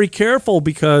to be very careful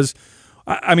because.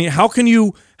 I mean, how can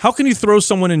you throw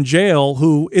someone in jail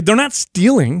who they're not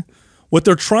stealing? What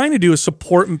they're trying to do is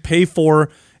support and pay for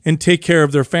and take care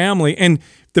of their family. And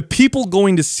the people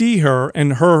going to see her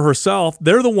and her herself,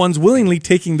 they're the ones willingly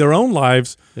taking their own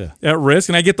lives at risk.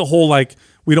 And I get the whole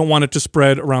we don't want it to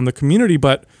spread around the community,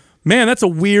 but man, that's a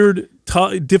weird,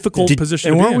 difficult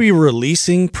position. And to be weren't in. we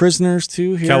releasing prisoners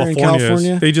too here in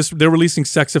California? They're releasing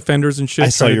sex offenders and shit. I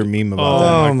saw your meme about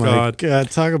that. Oh my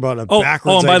God! Talk about a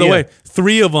backwards. Oh, and by the idea.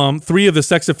 way, three of the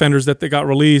sex offenders that they got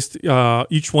released,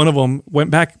 each one of them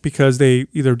went back because they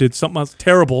either did something else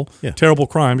terrible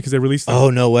crime because they released them. Oh,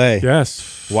 no way.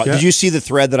 Yes. What, Yeah. Did you see the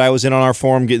thread that I was in on our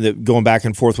forum, going back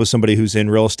and forth with somebody who's in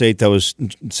real estate that was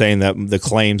saying that the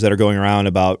claims that are going around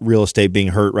about real estate being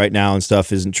hurt right now and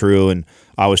stuff isn't true? And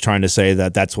I was trying to say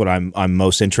that that's what I'm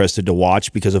most interested to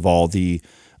watch because of all the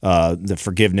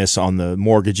forgiveness on the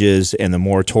mortgages and the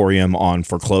moratorium on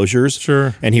foreclosures.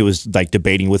 Sure. And he was like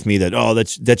debating with me that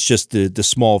that's just the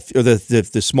small or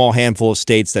the small handful of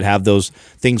states that have those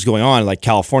things going on, like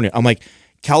California. I'm like,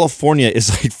 California is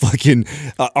like fucking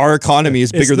our economy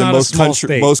is bigger than most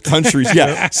countries.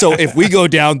 Yeah. So if we go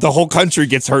down, the whole country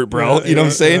gets hurt, bro. You know what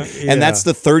I'm saying? And that's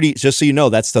the 30, just so you know,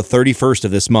 that's the 31st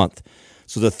of this month.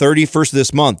 So the 31st of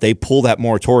this month, they pull that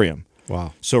moratorium.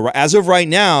 Wow. So as of right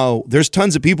now, there's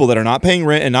tons of people that are not paying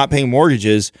rent and not paying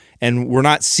mortgages, and we're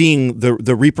not seeing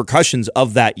the repercussions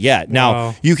of that yet.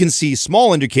 Now, you can see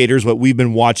small indicators, what we've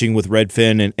been watching with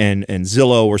Redfin and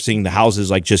Zillow. We're seeing the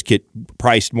houses like just get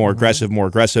priced more aggressive,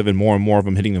 and more of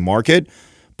them hitting the market.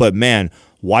 But man,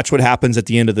 watch what happens at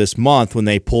the end of this month when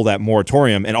they pull that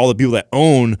moratorium, and all the people that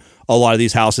own a lot of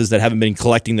these houses that haven't been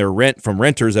collecting their rent from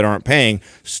renters that aren't paying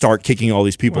start kicking all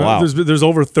these people out. There's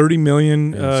over 30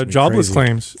 million jobless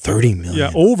claims. 30 million.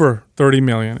 Yeah, over 30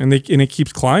 million, and it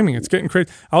keeps climbing. It's getting crazy.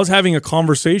 I was having a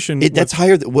conversation. That's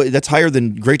higher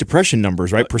than Great Depression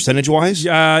numbers, right? Percentage wise.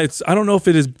 Yeah, I don't know if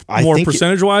it is more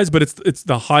percentage wise, but it's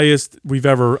the highest we've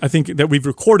ever. I think that we've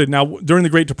recorded. Now during the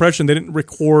Great Depression, they didn't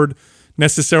record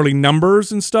necessarily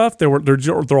numbers and stuff. They're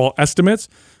all estimates.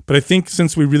 But I think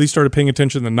since we really started paying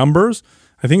attention to the numbers,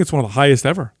 I think it's one of the highest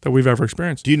ever that we've ever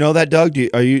experienced. Do you know that, Doug?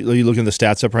 Are you looking the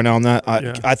stats up right now on that?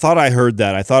 I thought I heard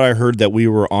that. I thought I heard that we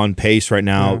were on pace right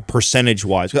now,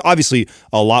 percentage-wise. Obviously,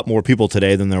 a lot more people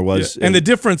today than there was. Yeah. And the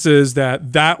difference is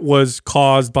that was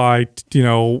caused by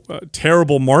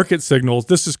terrible market signals.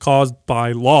 This is caused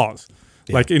by laws.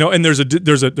 Yeah. And there's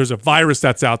a virus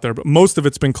that's out there, but most of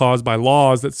it's been caused by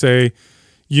laws that say,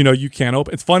 you can't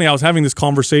open. It's funny. I was having this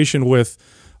conversation with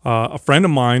a friend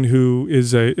of mine who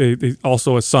is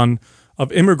also a son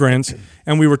of immigrants,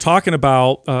 and we were talking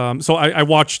about. So I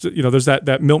watched. There's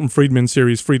that Milton Friedman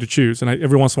series, Free to Choose, and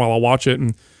every once in a while I'll watch it.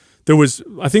 And there was,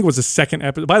 I think it was the second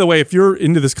episode. By the way, if you're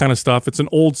into this kind of stuff, it's an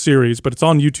old series, but it's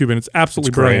on YouTube and it's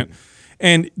absolutely brilliant.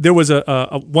 And there was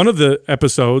a one of the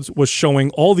episodes was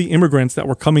showing all the immigrants that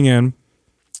were coming in,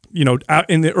 out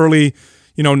in the early,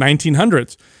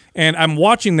 1900s. And I'm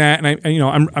watching that, and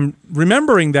I'm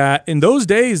remembering that in those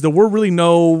days there were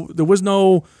no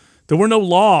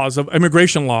laws of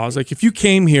immigration laws. Like if you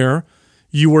came here,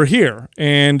 you were here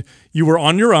and you were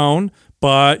on your own,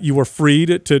 but you were free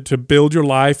to build your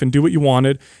life and do what you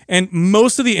wanted. And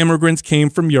most of the immigrants came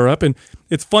from Europe. And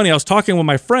it's funny, I was talking with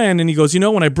my friend, and he goes,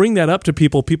 when I bring that up to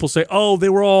people say, oh, they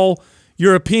were all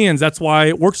Europeans. That's why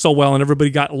it worked so well and everybody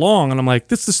got along. And I'm like,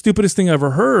 this is the stupidest thing I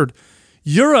ever heard.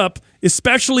 Europe,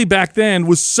 especially back then,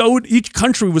 each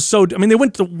country was they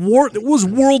went to war. It was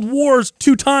world wars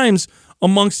 2 times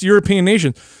amongst European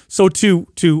nations. So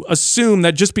to assume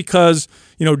that just because,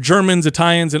 Germans,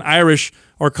 Italians, and Irish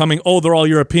are coming, oh, they're all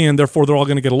European, therefore they're all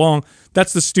going to get along,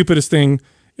 that's the stupidest thing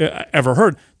I ever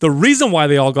heard. The reason why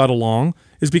they all got along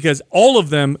is because all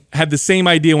of them had the same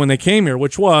idea when they came here,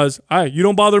 which was, you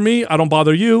don't bother me, I don't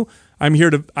bother you.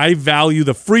 I value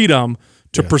the freedom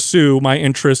to pursue my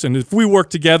interests. And if we work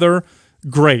together,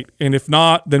 great. And if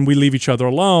not, then we leave each other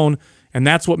alone. And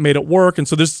that's what made it work. And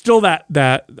so there's still that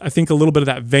I think a little bit of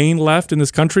that vein left in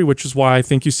this country, which is why I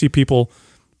think you see people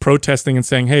protesting and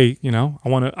saying, hey, I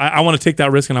want to take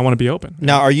that risk and I want to be open.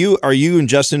 Now, are you and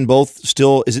Justin both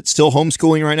is it still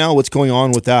homeschooling right now? What's going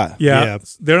on with that? Yeah.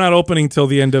 They're not opening till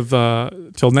the end of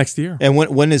till next year. And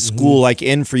when is school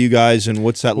in for you guys, and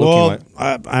what's that looking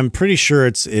like? I'm pretty sure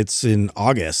it's in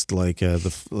August,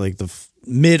 the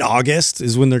mid-August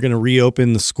is when they're going to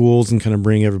reopen the schools and kind of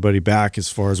bring everybody back, as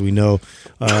far as we know.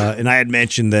 And I had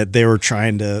mentioned that they were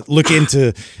trying to look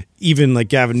into, even like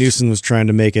Gavin Newsom was trying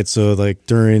to make it so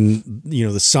during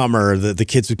the summer the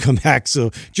kids would come back. So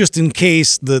just in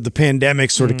case the pandemic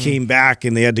sort of came back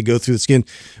and they had to go through the skin,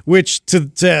 which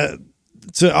to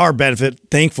our benefit,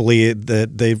 thankfully,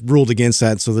 that they've ruled against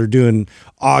that. So they're doing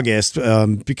August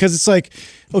because it's like,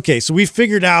 okay, so we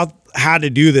figured out how to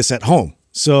do this at home.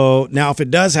 So now if it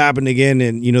does happen again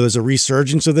and, there's a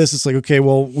resurgence of this, it's like, okay,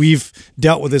 well, we've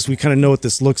dealt with this. We kind of know what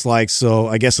this looks like. So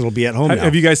I guess it'll be at home now.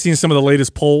 Have you guys seen some of the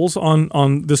latest polls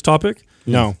on this topic?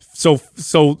 No. So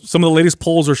some of the latest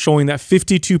polls are showing that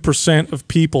 52% of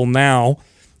people now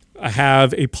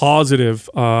have a positive,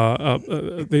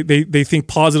 they think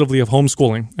positively of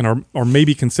homeschooling and are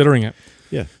maybe considering it.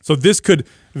 Yeah. So this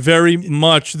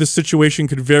situation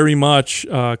could very much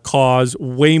cause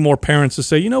way more parents to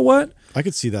say, you know what? I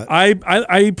could see that.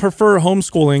 I prefer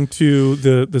homeschooling to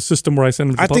the system where I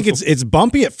send them to I think it's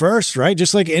bumpy at first, right?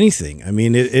 Just like anything. I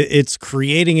mean, it's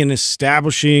creating and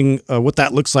establishing what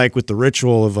that looks like with the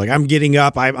ritual of I'm getting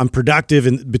up, I'm productive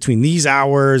in between these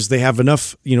hours. They have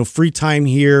enough, free time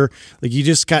here. Like you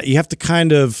have to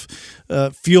kind of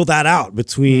feel that out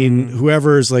between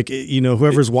whoever's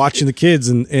whoever's watching the kids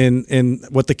and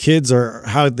what the kids are,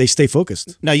 how they stay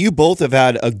focused. Now, you both have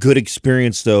had a good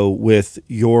experience though with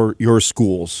your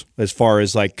schools, as far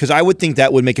as because I would think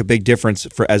that would make a big difference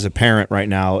as a parent right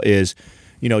now is,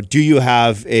 do you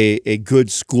have a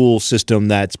good school system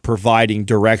that's providing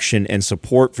direction and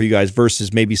support for you guys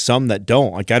versus maybe some that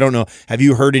don't? I don't know. Have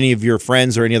you heard any of your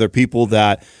friends or any other people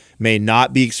that may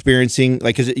not be experiencing,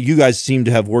 because you guys seem to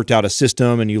have worked out a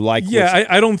system and you like. Yeah,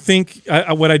 I don't think,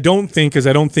 what I don't think is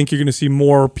I don't think you're going to see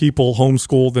more people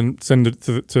homeschool than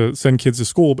send kids to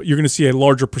school, but you're going to see a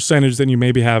larger percentage than you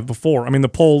maybe have before. I mean, the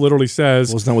poll literally says.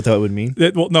 Well, isn't that what that would mean?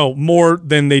 No, more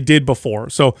than they did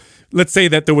before. So let's say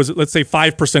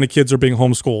 5% of kids are being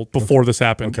homeschooled before this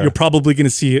happened. Okay. You're probably going to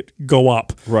see it go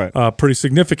up pretty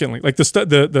significantly. Like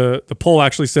the poll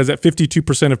actually says that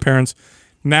 52% of parents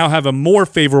now have a more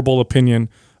favorable opinion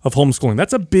of homeschooling.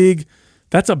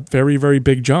 That's a very, very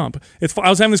big jump. I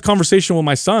was having this conversation with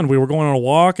my son. We were going on a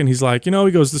walk, and he's like, he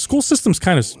goes, the school system's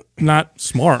kind of not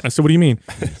smart. I said, what do you mean?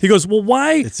 He goes, well,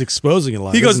 why? It's exposing a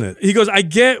lot, isn't it? He goes, I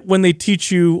get when they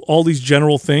teach you all these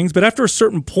general things, but after a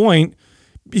certain point,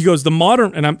 he goes, the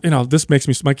modern, and this makes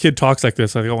me, my kid talks like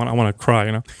this. I want to cry,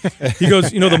 He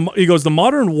goes, the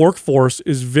modern workforce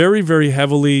is very, very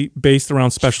heavily based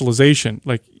around specialization.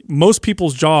 Like most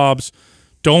people's jobs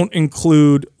don't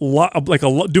include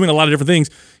doing a lot of different things.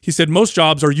 He said most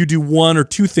jobs are you do one or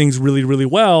two things really, really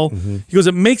well. Mm-hmm. He goes,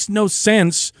 it makes no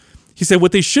sense. He said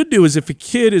what they should do is if a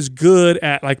kid is good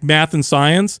at like math and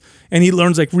science and he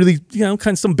learns like really, kind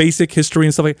of some basic history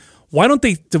and stuff like, why don't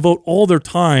they devote all their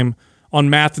time on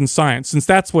math and science, since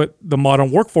that's what the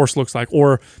modern workforce looks like,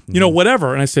 or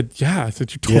whatever. And I said, yeah. I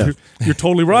said, you're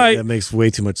totally right. That makes way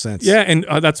too much sense. Yeah, and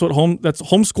that's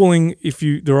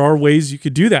homeschooling. There are ways you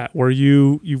could do that, where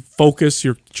you focus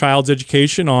your child's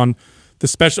education on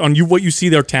what you see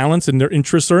their talents and their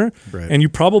interests are, and you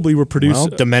probably reproduce. Well,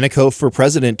 Domenico for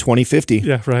president 2050.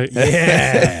 Yeah, right.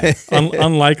 Yeah.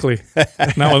 Unlikely.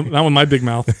 Not with my big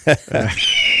mouth.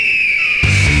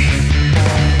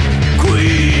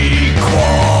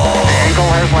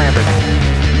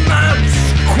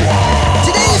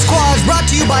 Today's Quad is brought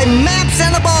to you by MAPS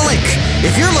Anabolic.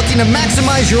 If you're looking to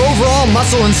maximize your overall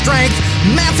muscle and strength,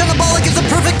 MAPS Anabolic is the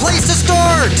perfect place to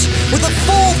start. With a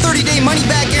full 30-day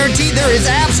money-back guarantee, there is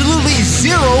absolutely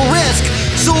zero risk.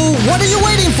 So what are you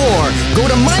waiting for? Go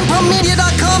to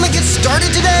mindpumpmedia.com and get started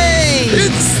today.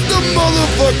 It's the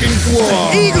motherfucking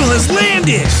Quad. Eagle has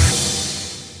landed.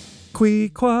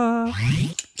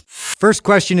 First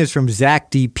question is from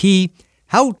Zach DP.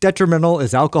 How detrimental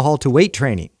is alcohol to weight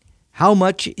training? How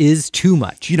much is too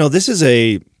much? This is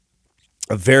a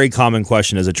very common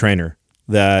question as a trainer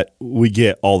that we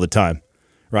get all the time,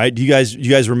 right? Do you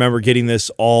guys remember getting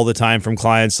this all the time from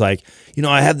clients? Like,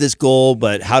 I have this goal,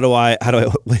 but how do I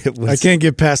I can't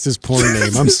get past his porn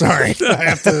name. I'm sorry. I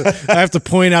have to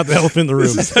point out the elephant in the room.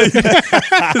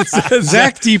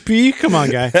 Zach DP. Come on,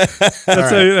 guy.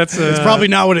 It's probably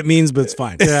not what it means, but it's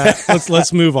fine. Yeah.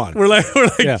 Let's move on. I'm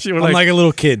like a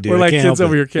little kid, dude. We're like kids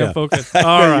over here. Can't focus. All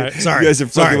right. Sorry. You guys are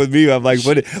fucking with me. I'm like,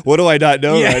 what do I not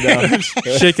know right now?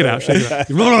 Shake it out. Yeah.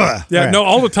 Right. No,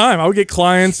 all the time. I would get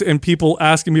clients and people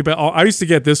asking me about. I used to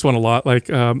get this one a lot. Like,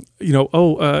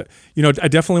 I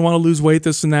definitely want to lose weight,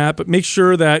 this and that, but make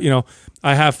sure that,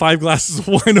 I have 5 glasses of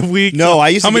wine a week. No, I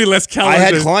used how to many less calories. I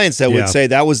had clients that would say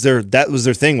that was their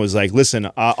thing, was like, listen,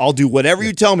 I'll do whatever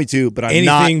you tell me to, but I'm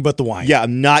anything but the wine. Yeah,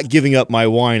 I'm not giving up my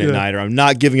wine at night, or I'm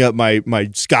not giving up my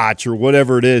scotch or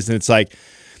whatever it is. And it's like,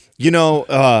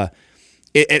 I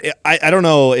don't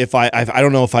know if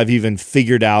I've even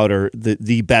figured out or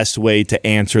the best way to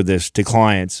answer this to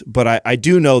clients, but I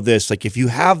do know this. Like, if you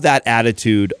have that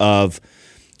attitude of,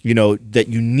 that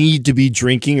you need to be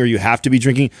drinking or you have to be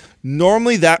drinking,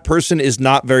 normally that person is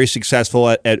not very successful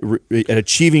at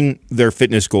achieving their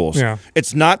fitness goals. Yeah.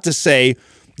 It's not to say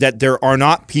that there are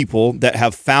not people that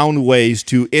have found ways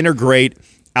to integrate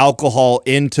alcohol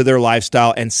into their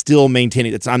lifestyle and still maintain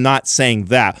it. I'm not saying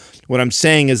that. What I'm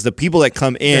saying is the people that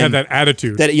come in, they have that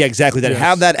attitude. That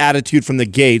have that attitude from the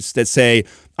gates that say,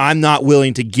 I'm not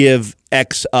willing to give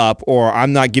X up, or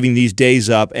I'm not giving these days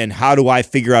up, and how do I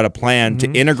figure out a plan to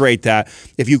integrate that?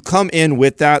 If you come in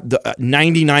with that,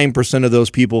 99% of those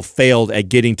people failed at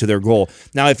getting to their goal.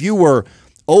 Now, if you were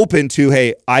open to,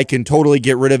 hey, I can totally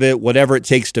get rid of it, whatever it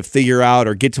takes to figure out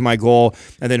or get to my goal,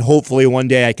 and then hopefully one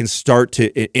day I can start to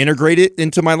integrate it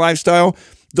into my lifestyle,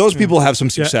 those people have some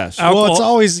success. Yeah. Well, it's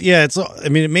always,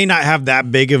 it may not have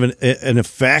that big of an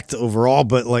effect overall,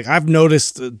 but like I've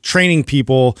noticed training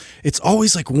people, it's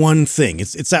always like one thing.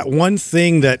 It's that one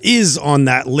thing that is on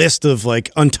that list of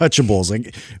like untouchables.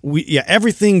 Like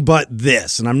everything but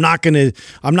this. And I'm not gonna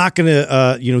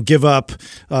give up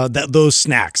those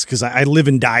snacks, because I live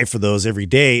and die for those every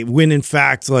day. When in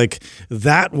fact, like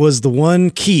that was the one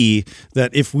key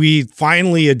that if we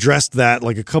finally addressed that,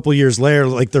 like a couple years later,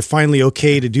 like they're finally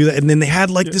okay to do that, and then they had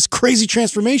like this crazy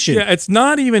transformation. Yeah, it's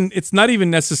not even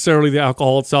necessarily the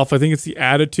alcohol itself. I think it's the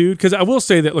attitude, because I will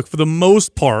say that, look, for the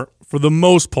most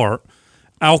part,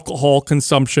 alcohol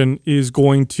consumption is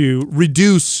going to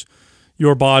reduce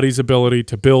your body's ability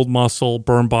to build muscle,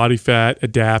 burn body fat,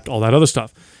 adapt, all that other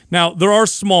stuff. Now,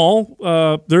 there's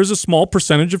a small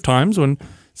percentage of times when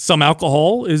some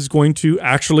alcohol is going to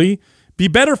actually be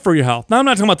better for your health. Now, I'm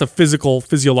not talking about the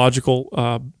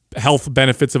physiological health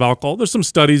benefits of alcohol. There's some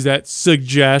studies that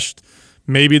suggest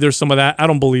maybe there's some of that. I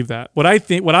don't believe that. What I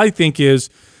think is,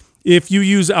 if you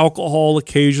use alcohol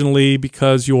occasionally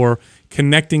because you're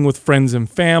connecting with friends and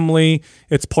family,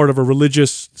 it's part of a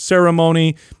religious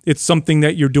ceremony, it's something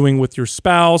that you're doing with your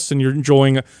spouse and you're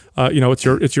enjoying, it's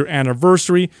your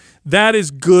anniversary, that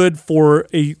is good for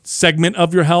a segment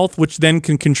of your health, which then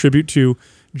can contribute to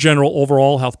general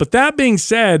overall health. But that being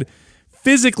said,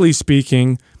 physically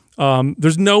speaking,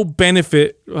 there's no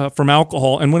benefit from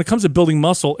alcohol, and when it comes to building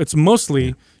muscle, it's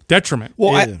mostly detriment.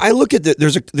 Well, I look at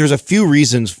there's a few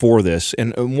reasons for this,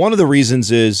 and one of the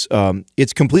reasons is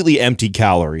it's completely empty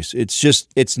calories.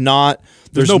 It's not.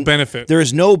 There's no benefit. There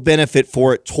is no benefit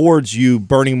for it towards you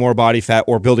burning more body fat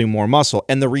or building more muscle.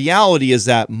 And the reality is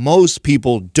that most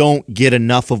people don't get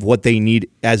enough of what they need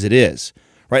as it is.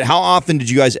 right? How often did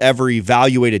you guys ever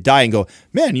evaluate a diet and go,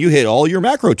 man, you hit all your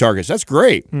macro targets. That's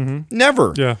great.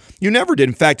 Never. Yeah. You never did.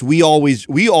 In fact, we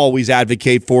always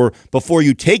advocate for, before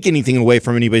you take anything away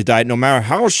from anybody's diet, no matter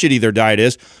how shitty their diet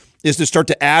is to start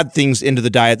to add things into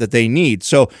the diet that they need.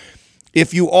 So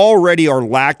if you already are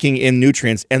lacking in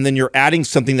nutrients and then you're adding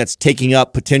something that's taking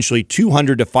up potentially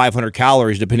 200 to 500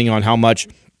 calories, depending on how much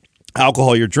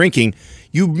alcohol you're drinking,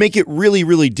 you make it really,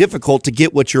 really difficult to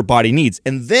get what your body needs.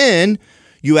 And then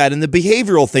you add in the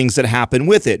behavioral things that happen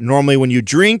with it. Normally when you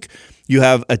drink, you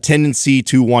have a tendency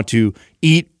to want to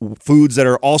eat foods that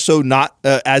are also not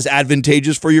as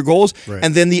advantageous for your goals. Right.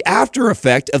 And then the after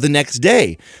effect of the next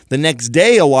day. The next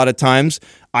day, a lot of times,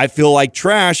 I feel like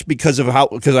trash because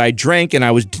I drank and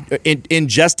I was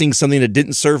ingesting something that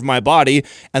didn't serve my body,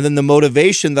 and then the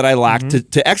motivation that I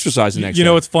lacked to exercise the next day. You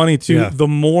know, it's funny too. Yeah.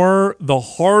 The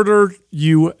harder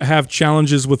you have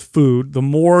challenges with food, the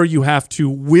more you have to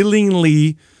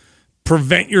willingly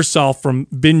prevent yourself from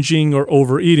binging or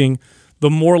overeating, the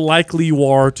more likely you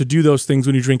are to do those things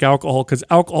when you drink alcohol, because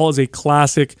alcohol is a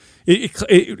classic.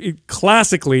 It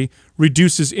classically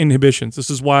reduces inhibitions. This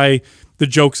is why the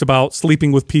jokes about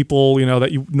sleeping with people,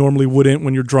 that you normally wouldn't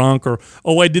when you're drunk, or,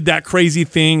 oh, I did that crazy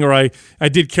thing, or I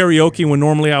did karaoke when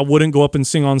normally I wouldn't go up and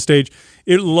sing on stage.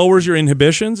 It lowers your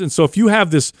inhibitions. And so if you have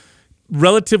this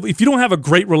if you don't have a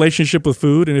great relationship with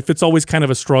food, and if it's always kind of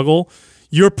a struggle,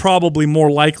 you're probably more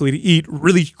likely to eat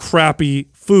really crappy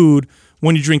food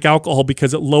when you drink alcohol,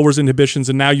 because it lowers inhibitions,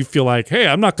 and now you feel like, hey,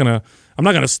 I'm not gonna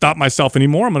stop myself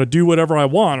anymore. I'm gonna do whatever I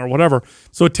want or whatever.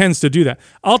 So it tends to do that.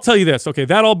 I'll tell you this. Okay,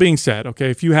 that all being said, okay,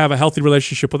 if you have a healthy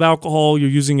relationship with alcohol, you're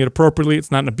using it appropriately,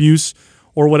 it's not an abuse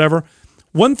or whatever.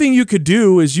 One thing you could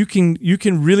do is you can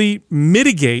really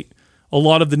mitigate a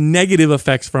lot of the negative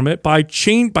effects from it by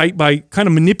kind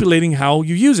of manipulating how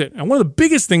you use it. And one of the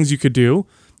biggest things you could do,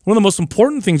 one of the most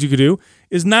important things you could do,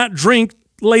 is not drink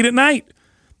late at night.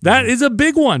 That is a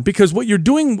big one, because what you're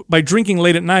doing by drinking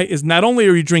late at night is not only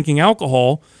are you drinking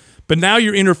alcohol, but now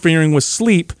you're interfering with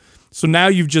sleep. So now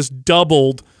you've just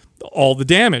doubled all the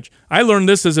damage. I learned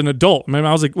this as an adult. I mean,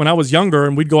 when I was younger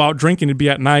and we'd go out drinking, it'd be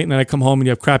at night, and then I'd come home and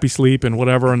you have crappy sleep and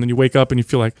whatever, and then you wake up and you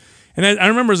feel like, and I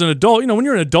remember as an adult, when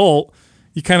you're an adult,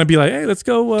 you kind of be like, hey, let's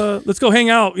go hang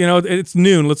out. It's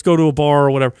noon. Let's go to a bar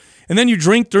or whatever. And then you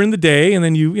drink during the day, and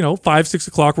then 5, 6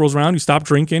 o'clock rolls around. You stop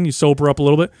drinking. You sober up a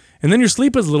little bit, and then your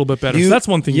sleep is a little bit better. So that's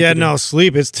one thing. Yeah, you can do.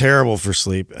 Sleep is terrible for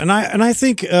sleep, and I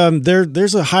think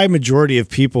there's a high majority of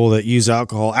people that use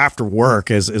alcohol after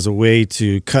work as a way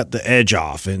to cut the edge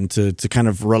off and to kind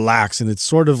of relax, and it's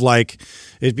sort of like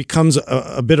it becomes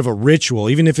a bit of a ritual,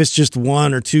 even if it's just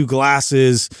 1 or 2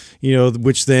 glasses,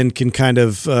 which then can kind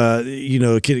of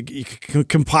can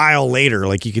compile later.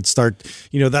 Like you could start,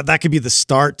 that could be the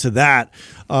start to that.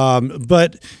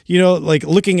 But like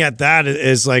looking at that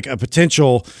as like a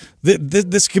potential,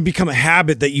 this could become a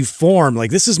habit that you form. Like,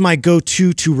 this is my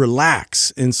go-to to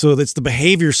relax, and so that's the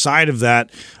behavior side of that.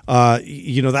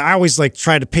 That I always like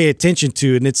try to pay attention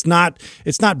to, and it's not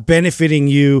benefiting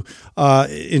you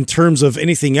in terms of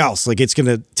anything else. Like, it's going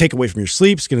to take away from your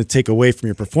sleep. It's going to take away from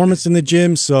your performance in the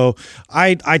gym. So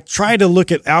I try to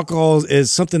look at alcohol as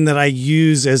something that I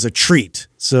use as a treat.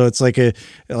 So it's like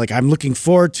I'm looking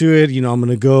forward to it. I'm going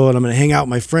to go and I'm going to hang out with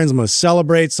my friends. I'm going to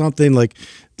celebrate something. Like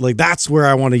that's where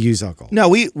I want to use alcohol. No,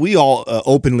 we all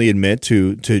openly admit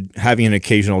to having an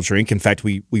occasional drink. In fact,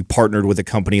 we partnered with a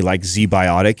company like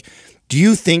ZBiotic. Do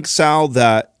you think, Sal,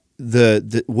 that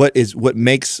what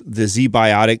makes the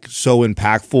ZBiotic so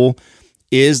impactful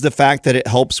is the fact that it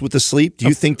helps with the sleep? Do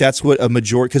you think that's what a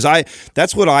majority? Because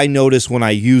that's what I notice when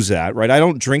I use that. Right, I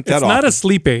don't drink that often. It's not a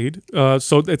sleep aid,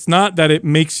 so it's not that it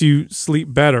makes you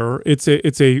sleep better. It's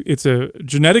a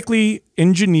genetically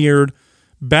engineered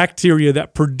bacteria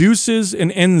that produces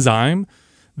an enzyme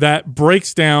that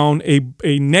breaks down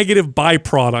a negative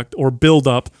byproduct or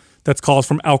buildup that's caused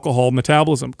from alcohol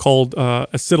metabolism called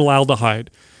acetaldehyde.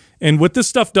 And what this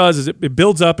stuff does is it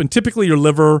builds up, and typically your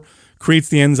liver creates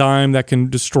the enzyme that can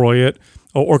destroy it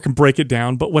or can break it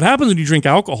down. But what happens when you drink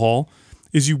alcohol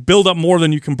is you build up more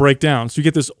than you can break down. So you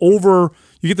get this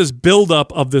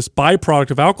buildup of this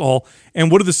byproduct of alcohol.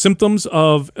 And what are the symptoms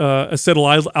of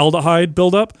acetaldehyde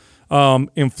buildup?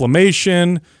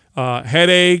 Inflammation,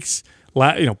 headaches,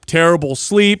 terrible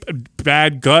sleep,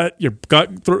 bad gut, your gut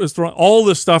is thrown, all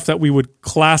the stuff that we would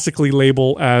classically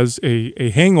label as a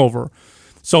hangover.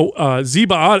 So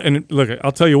ZBiotic, and look,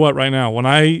 I'll tell you what right now,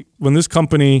 when this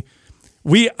company,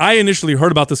 I initially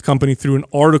heard about this company through an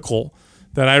article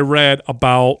that I read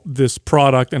about this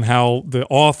product and how the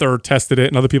author tested it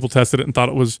and other people tested it and thought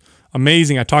it was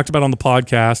amazing. I talked about it on the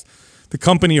podcast. The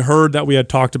company heard that we had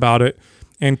talked about it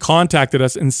and contacted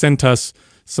us and sent us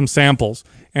some samples.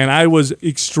 And I was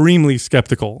extremely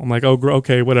skeptical. I'm like, oh,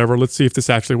 okay, whatever. Let's see if this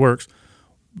actually works.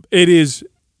 It is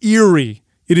eerie.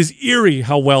 It is eerie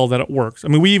how well that it works. I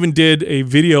mean, we even did a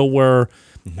video where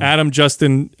Adam,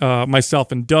 Justin,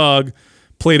 myself, and Doug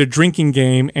played a drinking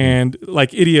game, and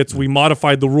like idiots, we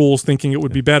modified the rules thinking it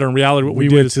would be better. In reality, what we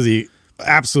did went to the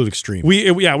absolute extreme.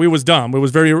 We was dumb. It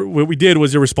was what we did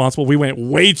was irresponsible. We went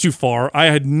way too far. I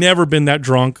had never been that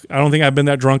drunk. I don't think I've been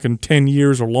that drunk in 10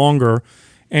 years or longer.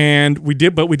 And we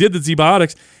did the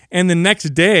ZBiotics, and the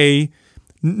next day,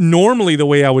 normally the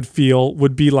way I would feel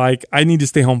would be like I need to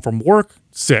stay home from work,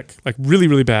 sick, like really,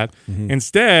 really bad.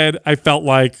 Instead, I felt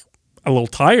like a little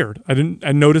tired.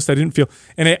 I noticed I didn't feel,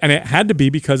 and it had to be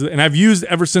because, and I've used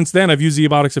ever since then. I've used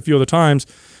ZBiotics a few other times.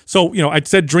 So I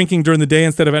said drinking during the day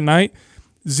instead of at night.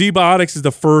 ZBiotics is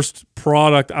the first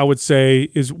product I would say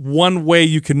is one way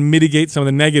you can mitigate some of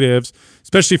the negatives,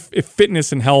 especially if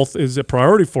fitness and health is a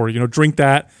priority for you. Drink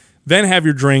that, then have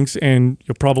your drinks, and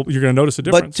you're going to notice a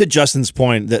difference. But to Justin's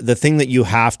point, the thing that you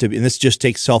have to, and this just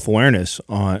takes self-awareness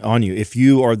on you. If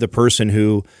you are the person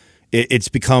who it's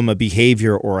become a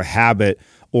behavior or a habit,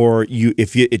 or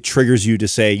it triggers you to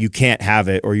say you can't have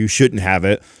it or you shouldn't have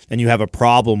it, and you have a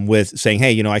problem with saying,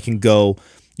 hey, I can go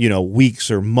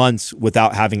weeks or months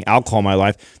without having alcohol in my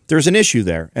life, there's an issue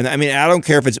there. And I mean, I don't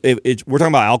care if it's we're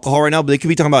talking about alcohol right now, but they could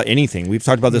be talking about anything. We've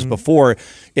talked about this before.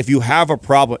 If you have a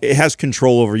problem, it has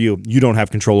control over you. You don't have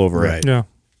control over it. Yeah.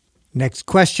 Next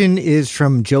question is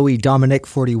from Joey Dominic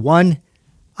 41.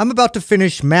 I'm about to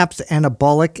finish MAPS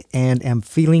Anabolic and am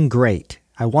feeling great.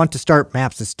 I want to start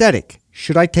MAPS Aesthetic.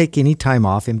 Should I take any time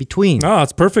off in between? No,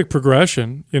 it's perfect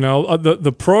progression.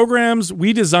 The programs,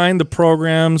 we designed the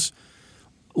programs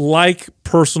like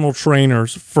personal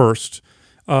trainers first.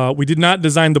 We did not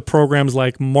design the programs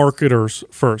like marketers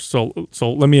first. So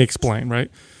let me explain, right?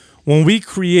 When we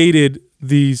created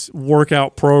these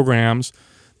workout programs,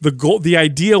 the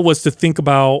idea was to think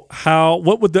about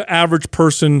what would the average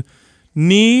person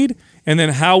need, and then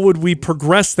how would we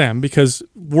progress them? Because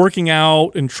working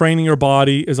out and training your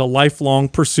body is a lifelong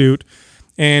pursuit.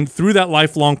 And through that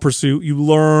lifelong pursuit, you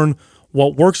learn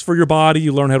what works for your body.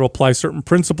 You learn how to apply certain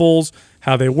principles,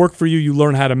 how they work for you. You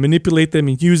learn how to manipulate them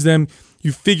and use them.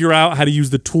 You figure out how to use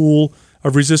the tool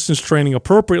of resistance training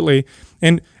appropriately.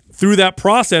 And through that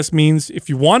process means, if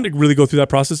you want to really go through that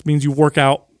process, means you work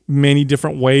out many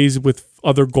different ways with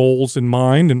other goals in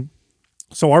mind. And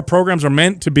so our programs are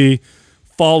meant to be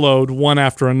followed one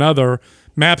after another.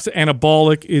 MAPS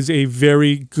Anabolic is a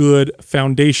very good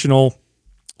foundational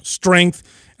strength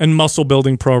and muscle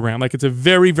building program. Like, it's a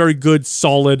very, very good,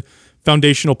 solid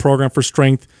foundational program for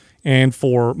strength and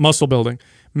for muscle building.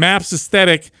 MAPS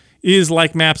Aesthetic is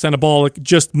like MAPS Anabolic,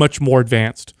 just much more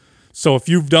advanced. So if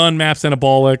you've done MAPS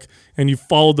Anabolic and you've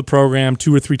followed the program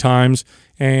 2 or 3 times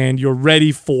and you're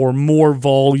ready for more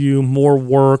volume, more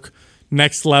work,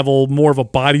 next level, more of a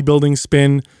bodybuilding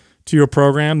spin to your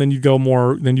program, then you'd go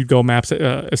MAPS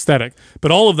Aesthetic.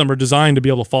 But all of them are designed to be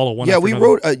able to follow one. Yeah, after we another.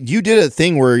 wrote. You did a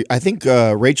thing where I think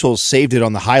Rachel saved it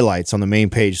on the highlights on the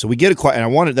main page. So we get a question,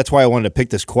 and that's why I wanted to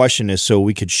pick this question, is so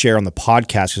we could share on the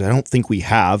podcast, because I don't think we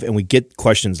have, and we get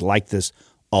questions like this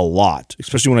a lot,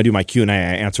 especially when I do my Q&A. I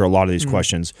answer a lot of these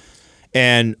questions,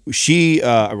 and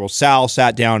Sal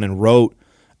sat down and wrote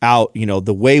out,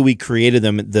 the way we created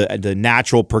them, the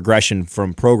natural progression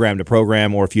from program to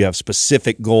program, or if you have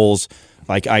specific goals,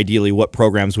 like ideally what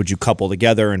programs would you couple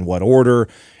together in what order.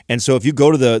 And so if you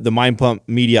go to the Mind Pump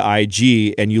Media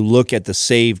IG and you look at the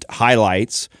saved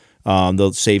highlights,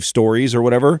 the saved stories or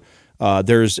whatever,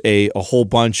 there's a whole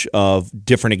bunch of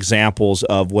different examples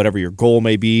of whatever your goal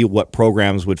may be, what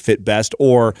programs would fit best,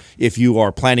 or if you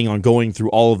are planning on going through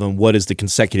all of them, what is the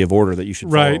consecutive order that you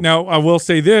should follow? Right. Now, I will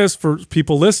say this for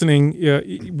people listening,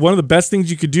 one of the best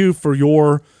things you could do for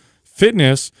your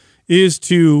fitness is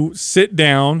to sit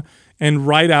down and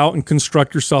write out and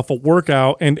construct yourself a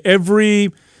workout, and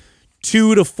every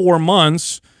 2 to 4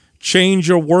 months, change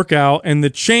your workout. And the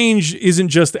change isn't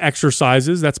just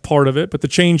exercises, that's part of it, but the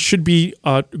change should be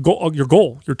your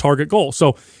goal, your target goal.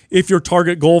 So if your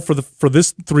target goal for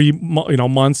this 3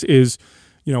 months is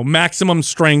maximum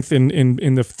strength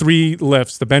in the 3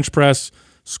 lifts, the bench press,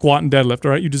 squat, and deadlift,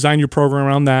 all right, you design your program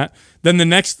around that. Then the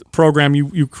next program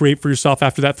you create for yourself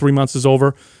after that 3 months is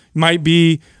over might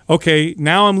be, okay,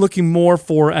 now I'm looking more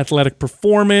for athletic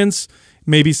performance,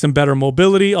 maybe some better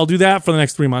mobility. I'll do that for the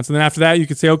next 3 months. And then after that, you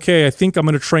could say, okay, I think I'm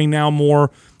going to train now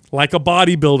more like a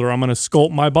bodybuilder. I'm going to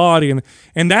sculpt my body.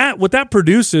 And that what that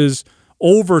produces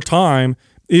over time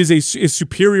is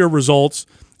superior results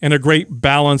and a great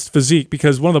balanced physique.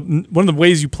 Because one of the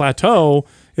ways you plateau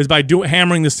is by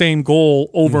hammering the same goal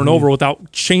over and over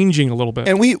without changing a little bit.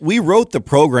 And we wrote the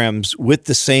programs with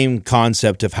the same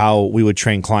concept of how we would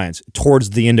train clients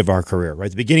towards the end of our career, right?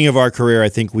 At the beginning of our career, I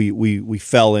think we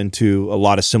fell into a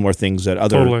lot of similar things that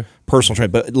other personal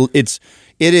training, but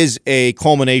it is a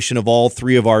culmination of all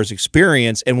three of ours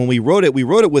experience. And when we wrote it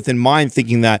with in mind,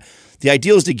 thinking that the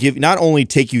ideal is to give, not only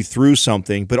take you through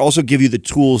something, but also give you the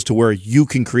tools to where you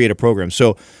can create a program.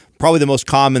 So probably the most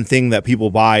common thing that people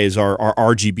buy is our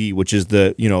RGB, which is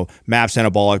the MAPS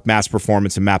Anabolic, MAPS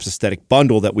Performance, and MAPS Aesthetic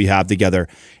bundle that we have together.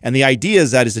 And the idea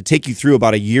is to take you through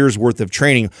about a year's worth of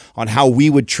training on how we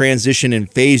would transition and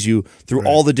phase you through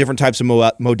all the different types of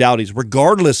modalities,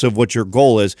 regardless of what your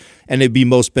goal is, and it'd be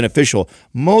most beneficial.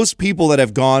 Most people that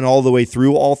have gone all the way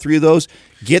through all three of those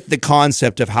get the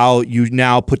concept of how you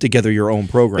now put together your own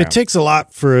program. It takes a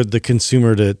lot for the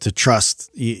consumer to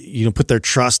trust, put their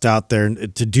trust out there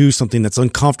and to do something that's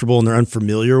uncomfortable and they're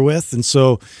unfamiliar with. And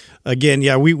so, again,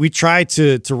 we try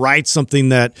to write something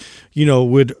that,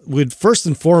 would first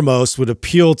and foremost would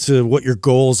appeal to what your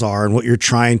goals are and what you're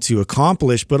trying to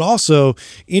accomplish, but also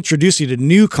introduce you to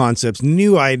new concepts,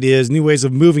 new ideas, new ways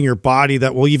of moving your body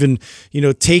that will even,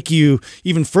 take you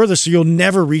even further. So you'll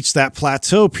never reach that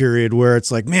plateau period where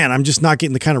it's like, man, I'm just not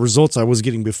getting the kind of results I was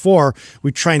getting before.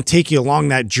 We try and take you along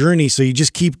that journey so you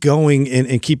just keep going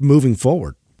and keep moving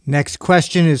forward. Next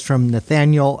question is from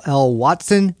Nathaniel L.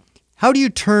 Watson. How do you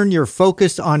turn your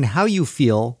focus on how you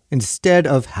feel instead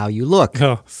of how you look?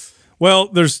 Well,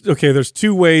 there's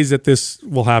two ways that this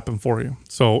will happen for you.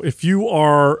 So if you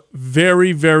are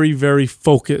very, very, very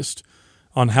focused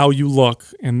on how you look,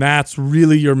 and that's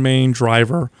really your main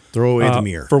driver, throw away the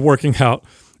mirror for working out,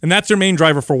 and that's your main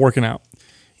driver for working out,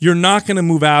 you're not going to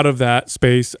move out of that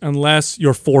space unless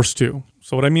you're forced to.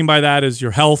 So what I mean by that is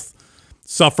your health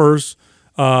suffers.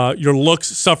 Your looks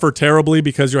suffer terribly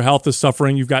because your health is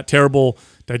suffering. You've got terrible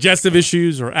digestive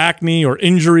issues or acne or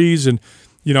injuries. And,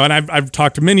 and I've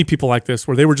talked to many people like this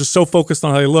where they were just so focused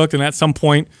on how they looked. And at some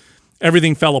point,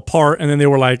 everything fell apart. And then they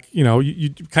were like, you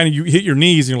hit your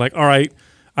knees and you're like, all right,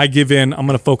 I give in. I'm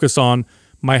going to focus on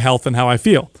my health and how I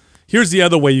feel. Here's the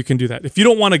other way you can do that. If you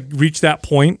don't want to reach that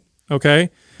point, okay,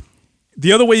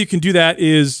 the other way you can do that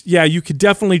is, you could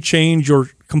definitely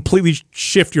completely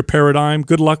shift your paradigm.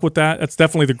 Good luck with that. That's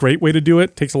definitely the great way to do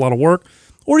it. Takes a lot of work.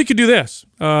 Or you could do this.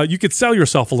 You could sell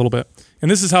yourself a little bit.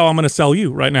 And this is how I'm going to sell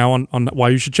you right now on why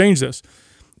you should change this.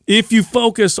 If you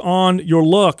focus on your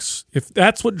looks, if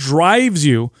that's what drives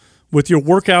you with your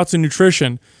workouts and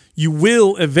nutrition, you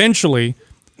will eventually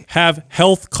have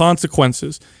health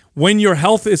consequences. When your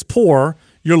health is poor,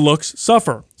 your looks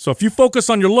suffer. So if you focus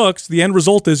on your looks, the end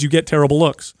result is you get terrible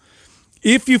looks.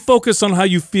 If you focus on how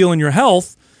you feel in your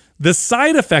health, the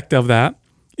side effect of that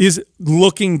is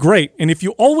looking great. And if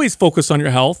you always focus on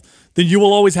your health, then you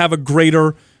will always have a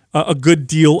good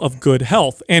deal of good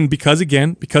health. And because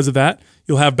of that,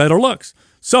 you'll have better looks.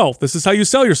 So this is how you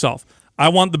sell yourself. I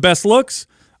want the best looks.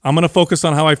 I'm going to focus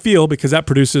on how I feel because that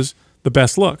produces the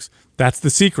best looks. That's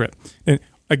the secret. And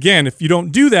again, if you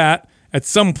don't do that, at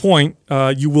some point,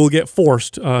 you will get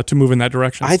forced to move in that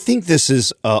direction. I think this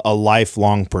is a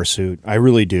lifelong pursuit. I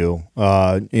really do.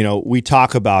 We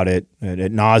talk about it ad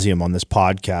nauseum on this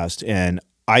podcast, and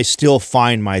I still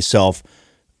find myself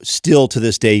still to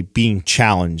this day being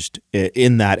challenged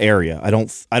in that area. I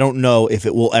don't know if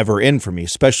it will ever end for me,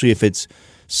 especially if it's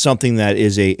something that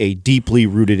is a deeply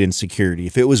rooted insecurity.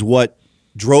 If it was what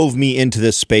drove me into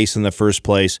this space in the first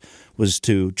place was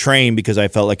to train because I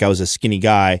felt like I was a skinny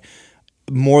guy,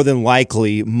 more than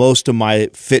likely, most of my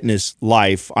fitness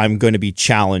life, I'm going to be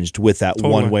challenged with that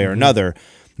one way or another.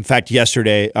 In fact,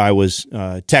 yesterday I was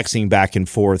texting back and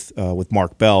forth with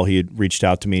Mark Bell. He had reached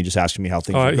out to me just asking me how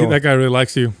things were going. That guy really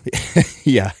likes you.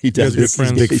 Yeah, he does. He's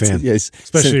a big fan.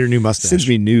 Especially your new mustache. Sends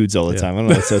me nudes all the time. I don't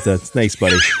know what's that. Thanks,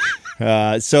 buddy.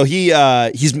 So he's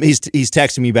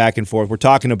texting me back and forth. We're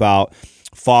talking about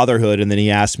fatherhood, and then he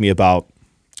asked me about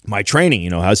my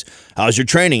training. How's your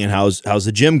training and how's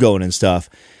the gym going and stuff.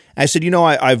 I said,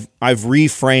 I've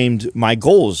reframed my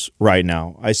goals right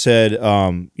now. I said,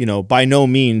 by no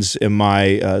means am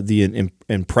I the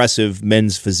impressive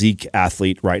men's physique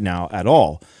athlete right now at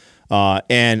all.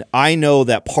 And I know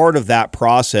that part of that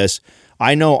process,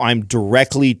 I know I'm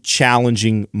directly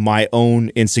challenging my own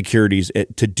insecurities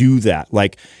to do that.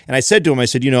 And I said to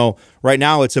him, right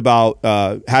now it's about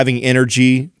having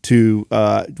energy to,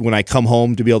 when I come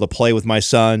home, to be able to play with my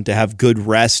son, to have good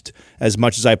rest as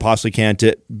much as I possibly can,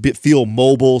 to feel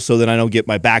mobile so that I don't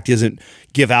my back doesn't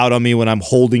give out on me when I'm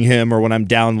holding him or when I'm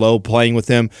down low playing with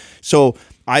him. So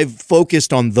I've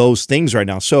focused on those things right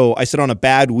now. So I said on a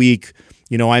bad week,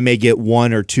 I may get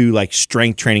 1 or 2 like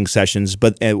strength training sessions,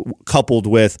 but coupled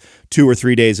with 2 or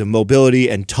 3 days of mobility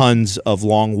and tons of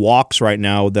long walks right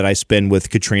now that I spend with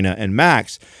Katrina and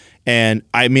Max. And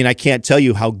I mean, I can't tell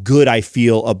you how good I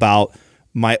feel about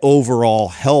my overall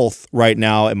health right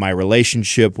now and my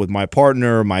relationship with my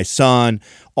partner, my son,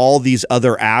 all these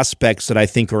other aspects that I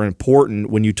think are important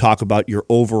when you talk about your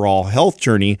overall health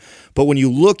journey. But when you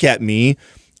look at me,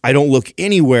 I don't look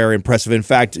anywhere impressive. In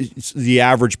fact, the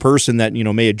average person that,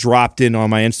 may have dropped in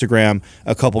on my Instagram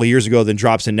a couple of years ago, then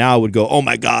drops in now would go, oh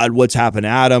my God, what's happened to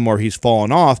Adam? Or he's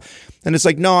fallen off. And it's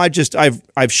like, no,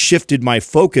 I've shifted my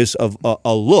focus of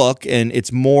a look, and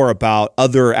it's more about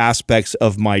other aspects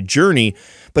of my journey.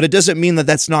 But it doesn't mean that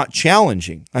that's not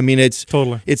challenging. I mean, it's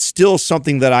still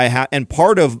something that I have, and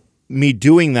part of me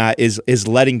doing that is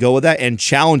letting go of that and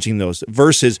challenging those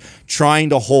versus trying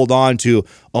to hold on to,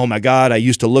 oh my God, I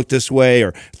used to look this way,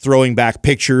 or throwing back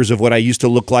pictures of what I used to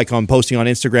look like on posting on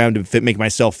Instagram to make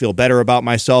myself feel better about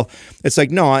myself. It's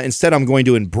like, no, instead I'm going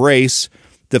to embrace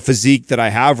the physique that I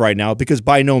have right now, because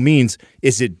by no means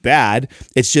is it bad.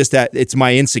 It's just that it's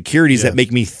my insecurities that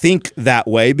make me think that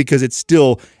way, because it's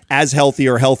still as healthy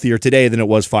or healthier today than it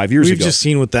was 5 years ago. We've just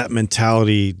seen what that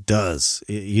mentality does.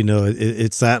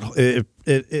 It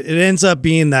ends up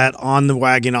being that on the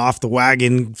wagon, off the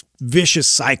wagon vicious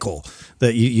cycle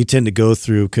that you tend to go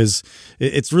through, because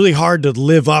it's really hard to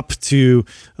live up to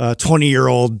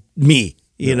 20-year-old me.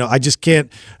 I just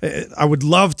can't. I would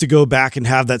love to go back and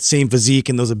have that same physique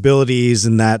and those abilities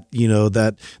and that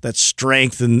that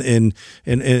strength and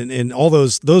all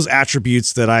those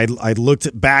attributes that I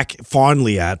looked back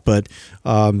fondly at. But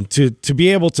to be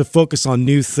able to focus on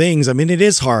new things, I mean, it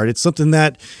is hard. It's something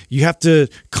that you have to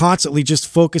constantly just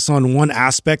focus on one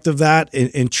aspect of that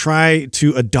and try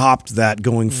to adopt that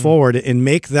going forward and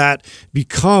make that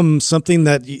become something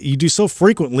that you do so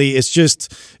frequently.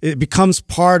 It becomes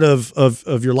part of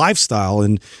your lifestyle.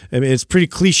 And I mean, it's pretty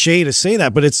cliche to say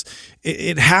that, but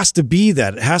it has to be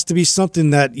that. It has to be something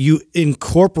that you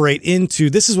incorporate into,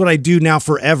 this is what I do now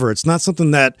forever. It's not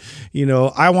something that,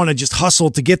 I want to just hustle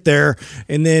to get there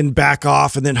and then back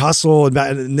off and then hustle.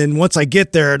 And then once I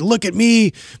get there, look at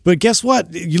me. But guess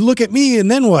what? You look at me and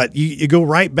then what? You go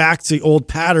right back to old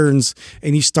patterns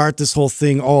and you start this whole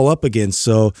thing all up again.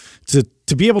 So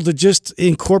to be able to just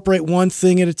incorporate one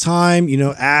thing at a time,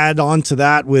 add on to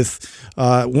that with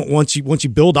once you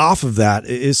build off of that,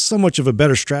 is so much of a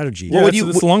better strategy. Yeah,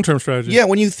 it's a long-term strategy. Yeah,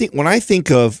 when I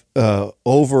think of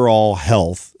overall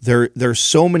health, there's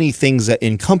so many things that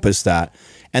encompass that.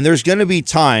 And there's going to be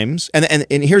times, and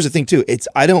here's the thing too.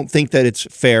 I don't think that it's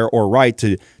fair or right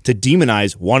to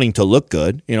demonize wanting to look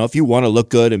good. If you want to look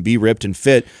good and be ripped and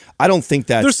fit, I don't think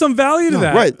that there's some value to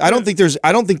that. Right. I don't think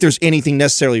there's anything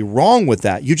necessarily wrong with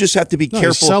that. You just have to be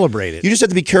careful. Celebrate it. You just have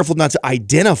to be careful not to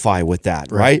identify with that,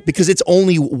 right? Because it's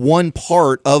only one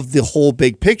part of the whole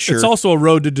big picture. It's also a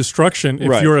road to destruction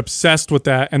if you're obsessed with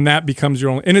that, and that becomes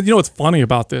your own. And what's funny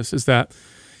about this is that,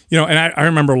 and I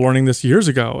remember learning this years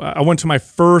ago. I went to my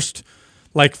first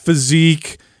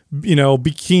physique,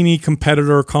 bikini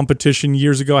competitor competition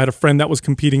years ago. I had a friend that was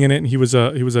competing in it, and he was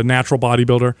a natural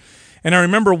bodybuilder. And I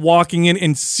remember walking in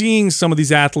and seeing some of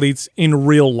these athletes in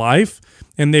real life,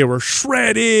 and they were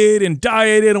shredded and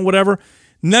dieted and whatever.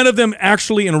 None of them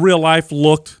actually in real life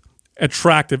looked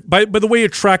attractive. By the way,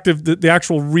 attractive, the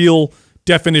actual real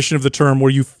definition of the term,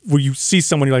 where you see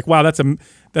someone, you're like, wow, that's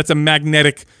a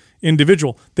magnetic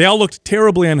individual. They all looked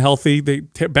terribly unhealthy.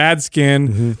 Bad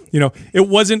skin. It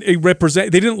wasn't a they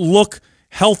didn't look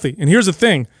healthy. And here's the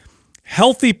thing: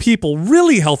 healthy people,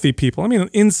 really healthy people, I mean,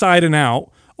 inside and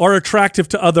out, are attractive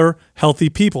to other healthy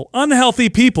people. Unhealthy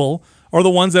people are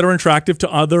the ones that are attractive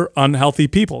to other unhealthy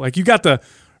people. Like, you got the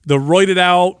roided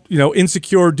out,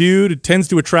 insecure dude. It tends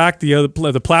to attract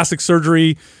the plastic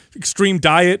surgery, extreme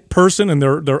diet person, and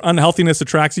their unhealthiness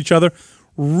attracts each other.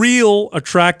 Real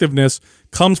attractiveness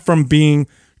comes from being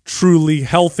truly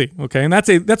healthy, okay? And that's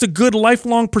a good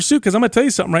lifelong pursuit, because I'm going to tell you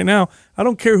something right now. I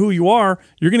don't care who you are.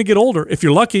 You're going to get older. If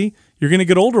you're lucky, you're going to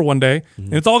get older one day,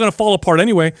 and it's all going to fall apart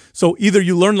anyway. So either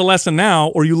you learn the lesson now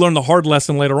or you learn the hard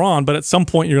lesson later on, but at some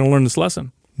point you're going to learn this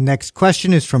lesson. Next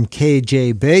question is from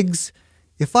KJ Biggs.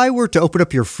 If I were to open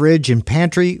up your fridge and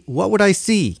pantry, what would I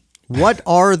see? What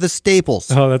are the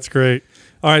staples? Oh, that's great.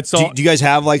 All right, so Do you guys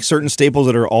have like certain staples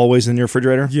that are always in your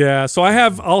refrigerator? yeah, so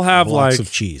I'll have Lots like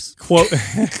of cheese. quote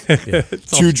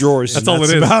 2 drawers. That's all it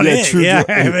is. About Yeah, it. true. Yeah.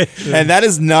 And that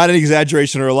is not an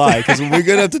exaggeration or a lie, because when we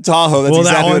got up to Tahoe, that's Well, that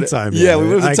exactly one what- time, Yeah, we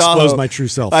went I to Tahoe. exposed my true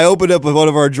self. I opened up one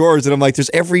of our drawers, and I'm like, "There's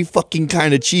every fucking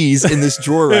kind of cheese in this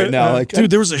drawer right now." Like,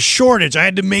 Dude, there was a shortage. I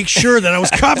had to make sure that I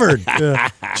was covered.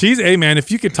 cheese. Hey man,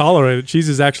 if you could tolerate it, cheese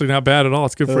is actually not bad at all.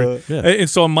 It's good for you. yeah. And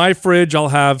so in my fridge, I'll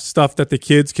have stuff that the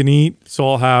kids can eat.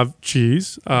 So I'll have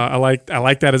cheese. I like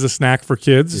that as a snack for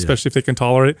kids, especially if they can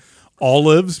tolerate it.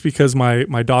 Olives, because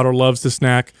my daughter loves to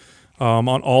snack on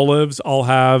olives. I'll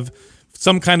have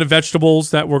some kind of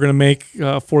vegetables that we're going to make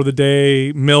for the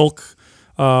day. Milk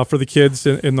for the kids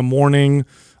in the morning.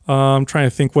 I'm trying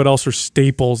to think what else are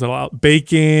staples.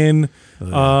 Bacon.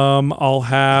 I'll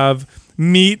have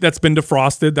meat that's been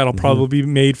defrosted that'll probably be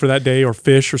made for that day, or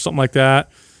fish or something like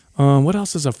that. What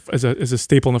else is a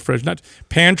staple in the fridge? Not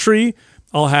pantry.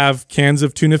 I'll have cans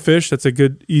of tuna fish. That's a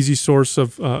good, easy source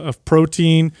of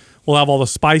protein. We'll have all the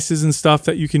spices and stuff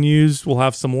that you can use. We'll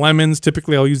have some lemons.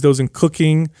 Typically, I'll use those in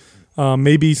cooking.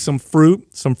 Maybe some fruit,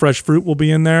 some fresh fruit will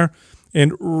be in there.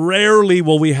 And rarely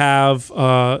will we have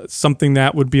something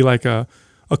that would be like a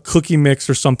cookie mix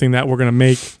or something that we're going to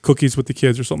make cookies with the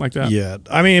kids or something like that. Yeah,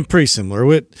 I mean, pretty similar.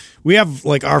 We have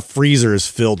like our freezer is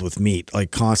filled with meat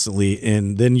like constantly,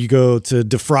 and then you go to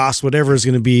defrost whatever is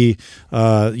going to be,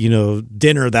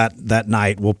 dinner that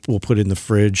night. We'll put it in the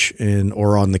fridge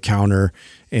or on the counter.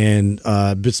 And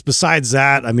besides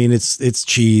that, I mean, it's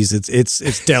cheese,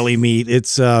 it's deli meat,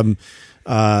 it's like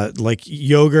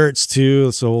yogurts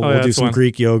too. So we'll do some fun.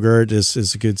 Greek yogurt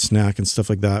is a good snack and stuff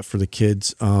like that for the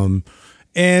kids.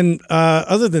 And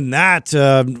other than that,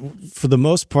 for the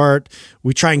most part,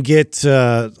 we try and get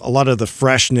a lot of the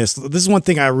freshness. This is one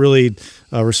thing I really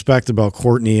respect about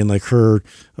Courtney and like her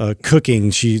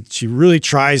cooking. She really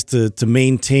tries to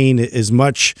maintain as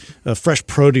much fresh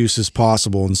produce as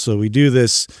possible, and so we do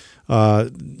this. I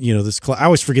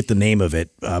always forget the name of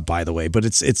it, by the way, but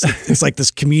it's like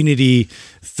this community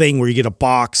thing where you get a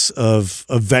box of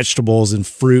vegetables and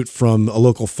fruit from a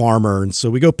local farmer. And so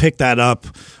we go pick that up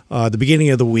the beginning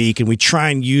of the week, and we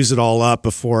try and use it all up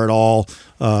before it all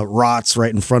rots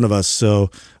right in front of us. So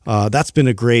that's been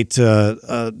a great,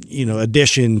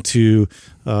 addition to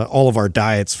all of our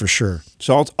diets for sure.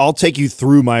 So I'll take you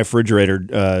through my refrigerator,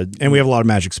 And we have a lot of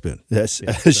Magic Spoon. yes,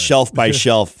 shelf by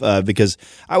shelf, because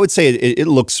I would say it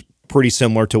looks pretty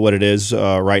similar to what it is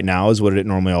right now, is what it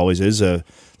normally always is.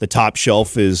 The top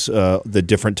shelf is the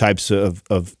different types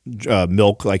of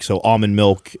milk, like so almond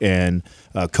milk and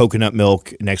coconut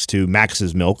milk, next to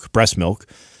Max's milk, breast milk.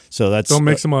 So that's Don't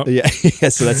mix them up. Yeah, yeah.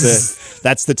 So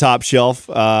that's the top shelf.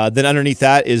 Then underneath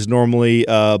that is normally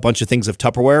a bunch of things of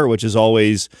Tupperware, which is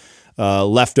always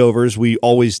leftovers. We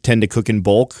always tend to cook in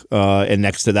bulk, and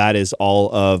next to that is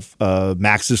all of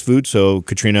Max's food. So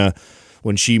Katrina,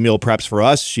 when she meal preps for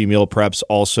us, she meal preps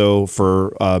also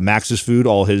for Max's food,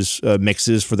 all his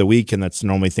mixes for the week, and that's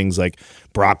normally things like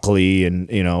broccoli and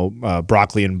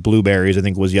broccoli and blueberries. I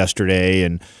think was yesterday,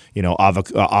 and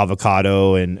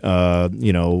avocado and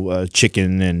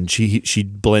chicken, and she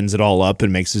blends it all up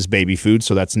and makes his baby food.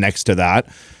 So that's next to that.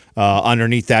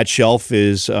 Underneath that shelf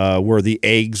is where the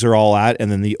eggs are all at,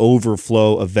 and then the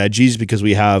overflow of veggies, because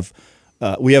we have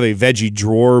a veggie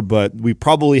drawer, but we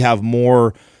probably have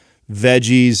more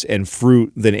veggies and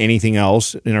fruit than anything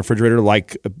else in our refrigerator.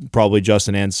 Like probably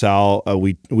Justin and Sal,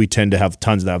 we tend to have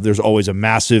tons of that. There's always a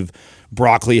massive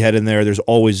broccoli head in there. There's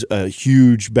always a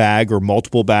huge bag or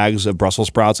multiple bags of Brussels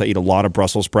sprouts. I eat a lot of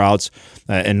Brussels sprouts,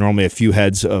 and normally a few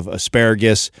heads of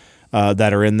asparagus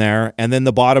that are in there. And then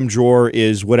the bottom drawer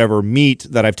is whatever meat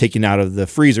that I've taken out of the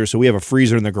freezer. So we have a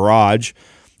freezer in the garage,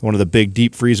 one of the big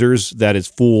deep freezers that is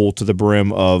full to the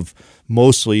brim of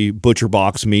mostly butcher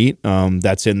box meat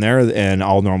that's in there, and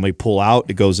I'll normally pull out.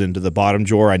 It goes into the bottom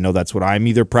drawer. I know that's what I'm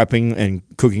either prepping and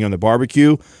cooking on the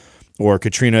barbecue, or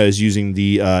Katrina is using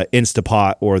the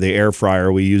Instapot or the air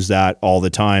fryer. We use that all the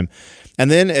time. And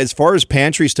then as far as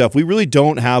pantry stuff, we really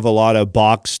don't have a lot of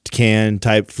boxed can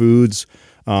type foods.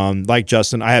 Like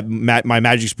Justin, I have my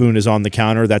Magic Spoon is on the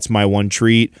counter. That's my one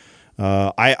treat.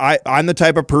 I'm the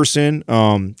type of person,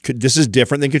 this is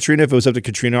different than Katrina. If it was up to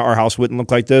Katrina, our house wouldn't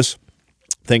look like this.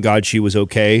 Thank God she was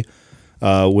okay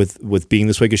with being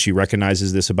this way, because she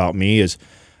recognizes this about me, is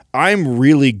I'm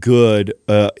really good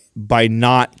by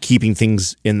not keeping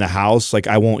things in the house. Like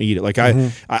I won't eat it. Like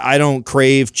I don't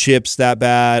crave chips that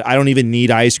bad. I don't even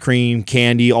need ice cream,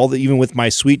 candy, even with my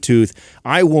sweet tooth.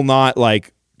 I will not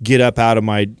like get up out of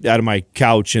my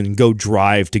couch and go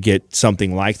drive to get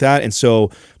something like that. And so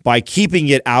by keeping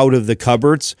it out of the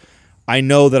cupboards, I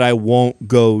know that I won't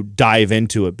go dive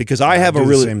into it because I have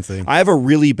same thing. I have a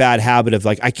really bad habit of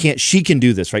like, she can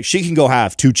do this, right? She can go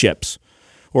have 2 chips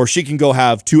or she can go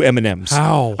have 2 M&Ms.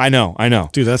 How? I know.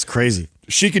 Dude, that's crazy.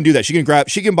 She can do that.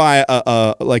 She can buy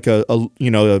a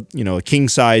king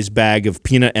size bag of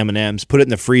peanut M&Ms, put it in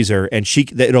the freezer, and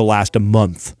it'll last a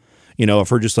month.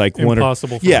 If we're just like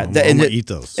impossible. I'm gonna eat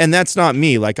those. And that's not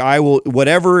me. Like I will,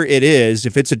 whatever it is,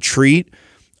 if it's a treat,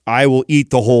 I will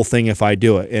eat the whole thing if I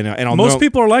do it. And I'll Most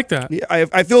people are like that.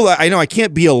 I feel that I know I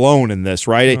can't be alone in this,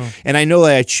 right? No. And I know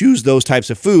that I choose those types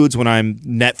of foods when I'm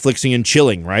Netflixing and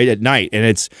chilling, right, at night.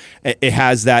 And it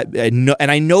has that, and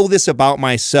I know this about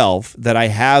myself, that I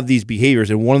have these behaviors.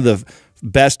 And one of the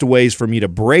best ways for me to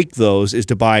break those is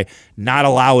to not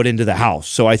allow it into the house.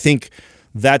 So I think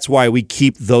that's why we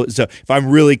keep those. So if I'm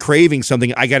really craving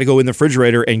something, I got to go in the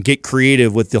refrigerator and get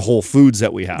creative with the whole foods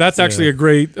that we have. That's actually a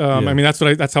great. I mean,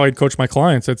 that's how I'd coach my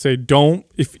clients. I'd say,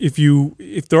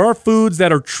 if there are foods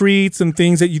that are treats and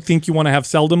things that you think you want to have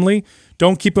seldomly,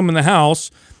 don't keep them in the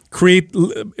house. Create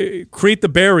the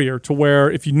barrier to where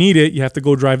if you need it, you have to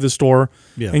go drive to the store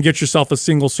and get yourself a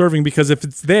single serving, because if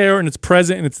it's there and it's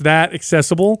present and it's that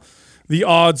accessible, the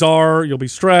odds are you'll be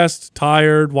stressed,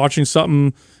 tired, watching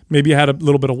something. Maybe you had a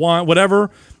little bit of wine,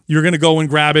 whatever. You're going to go and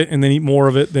grab it and then eat more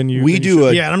of it than you.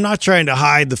 And I'm not trying to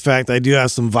hide the fact that I do have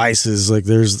some vices. Like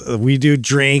we do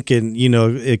drink and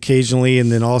occasionally, and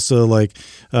then also like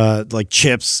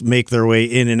chips make their way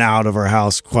in and out of our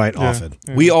house quite often.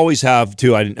 Yeah. We always have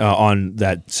too. On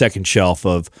that second shelf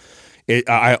of it,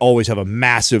 I always have a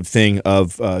massive thing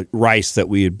of rice that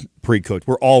we had pre-cooked.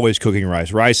 We're always cooking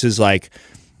rice. Rice is like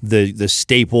the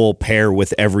staple pair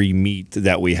with every meat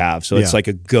that we have. So it's like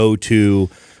a go-to.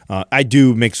 I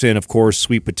do mix in, of course,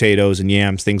 sweet potatoes and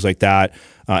yams, things like that,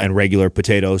 and regular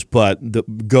potatoes. But the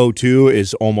go-to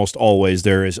is almost always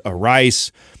there is a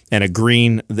rice and a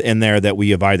green in there that we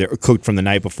have either cooked from the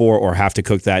night before or have to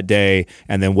cook that day,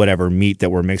 and then whatever meat that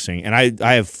we're mixing. And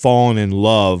I have fallen in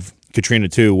love, Katrina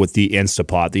too, with the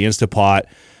Instapot. The Instapot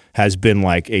has been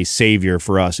like a savior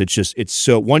for us. It's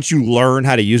so, once you learn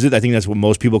how to use it, I think that's what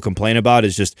most people complain about,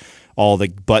 is just all the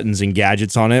buttons and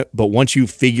gadgets on it. But once you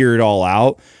figure it all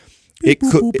out, it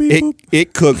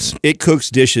cooks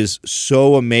dishes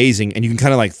so amazing, and you can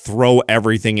kind of like throw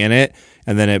everything in it,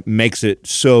 and then it makes it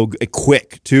so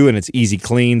quick too, and it's easy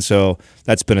clean. So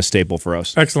that's been a staple for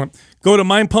us. Excellent. Go to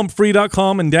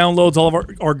mindpumpfree.com and download all of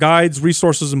our guides,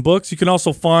 resources, and books. You can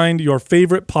also find your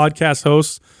favorite podcast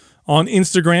hosts on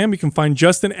Instagram. You can find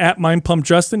Justin at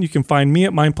MindPumpJustin. You can find me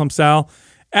at MindPumpSal,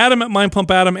 Adam at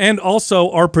MindPumpAdam, and also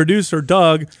our producer,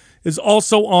 Doug, is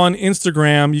also on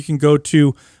Instagram. You can go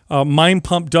to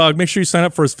MindPumpDoug. Make sure you sign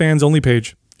up for his fans only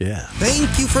page. Yeah.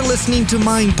 Thank you for listening to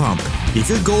Mind Pump. If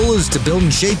your goal is to build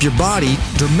and shape your body,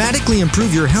 dramatically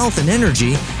improve your health and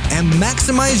energy, and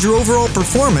maximize your overall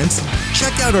performance,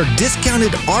 check out our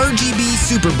discounted RGB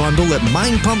Super Bundle at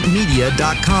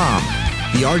mindpumpmedia.com.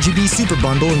 The RGB Super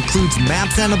Bundle includes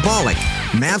MAPS Anabolic,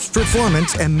 MAPS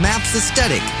Performance, and MAPS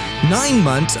Aesthetic. 9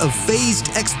 months of phased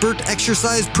expert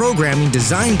exercise programming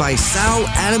designed by Sal,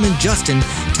 Adam, and Justin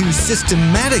to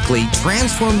systematically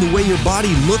transform the way your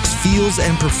body looks, feels,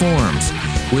 and performs.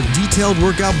 With detailed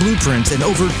workout blueprints and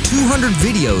over 200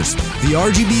 videos, the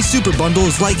RGB Super Bundle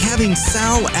is like having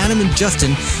Sal, Adam, and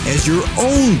Justin as your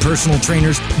own personal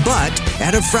trainers, but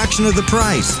at a fraction of the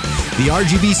price. The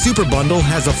RGB Super Bundle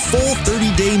has a full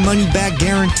 30-day money-back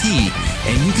guarantee,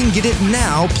 and you can get it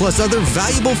now, plus other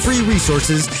valuable free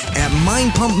resources at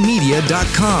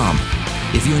mindpumpmedia.com.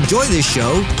 If you enjoy this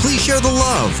show, please share the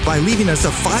love by leaving us a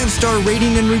 5-star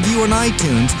rating and review on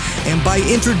iTunes, and by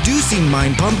introducing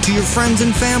Mind Pump to your friends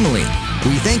and family.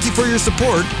 We thank you for your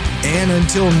support, and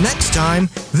until next time,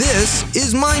 this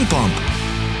is Mind Pump.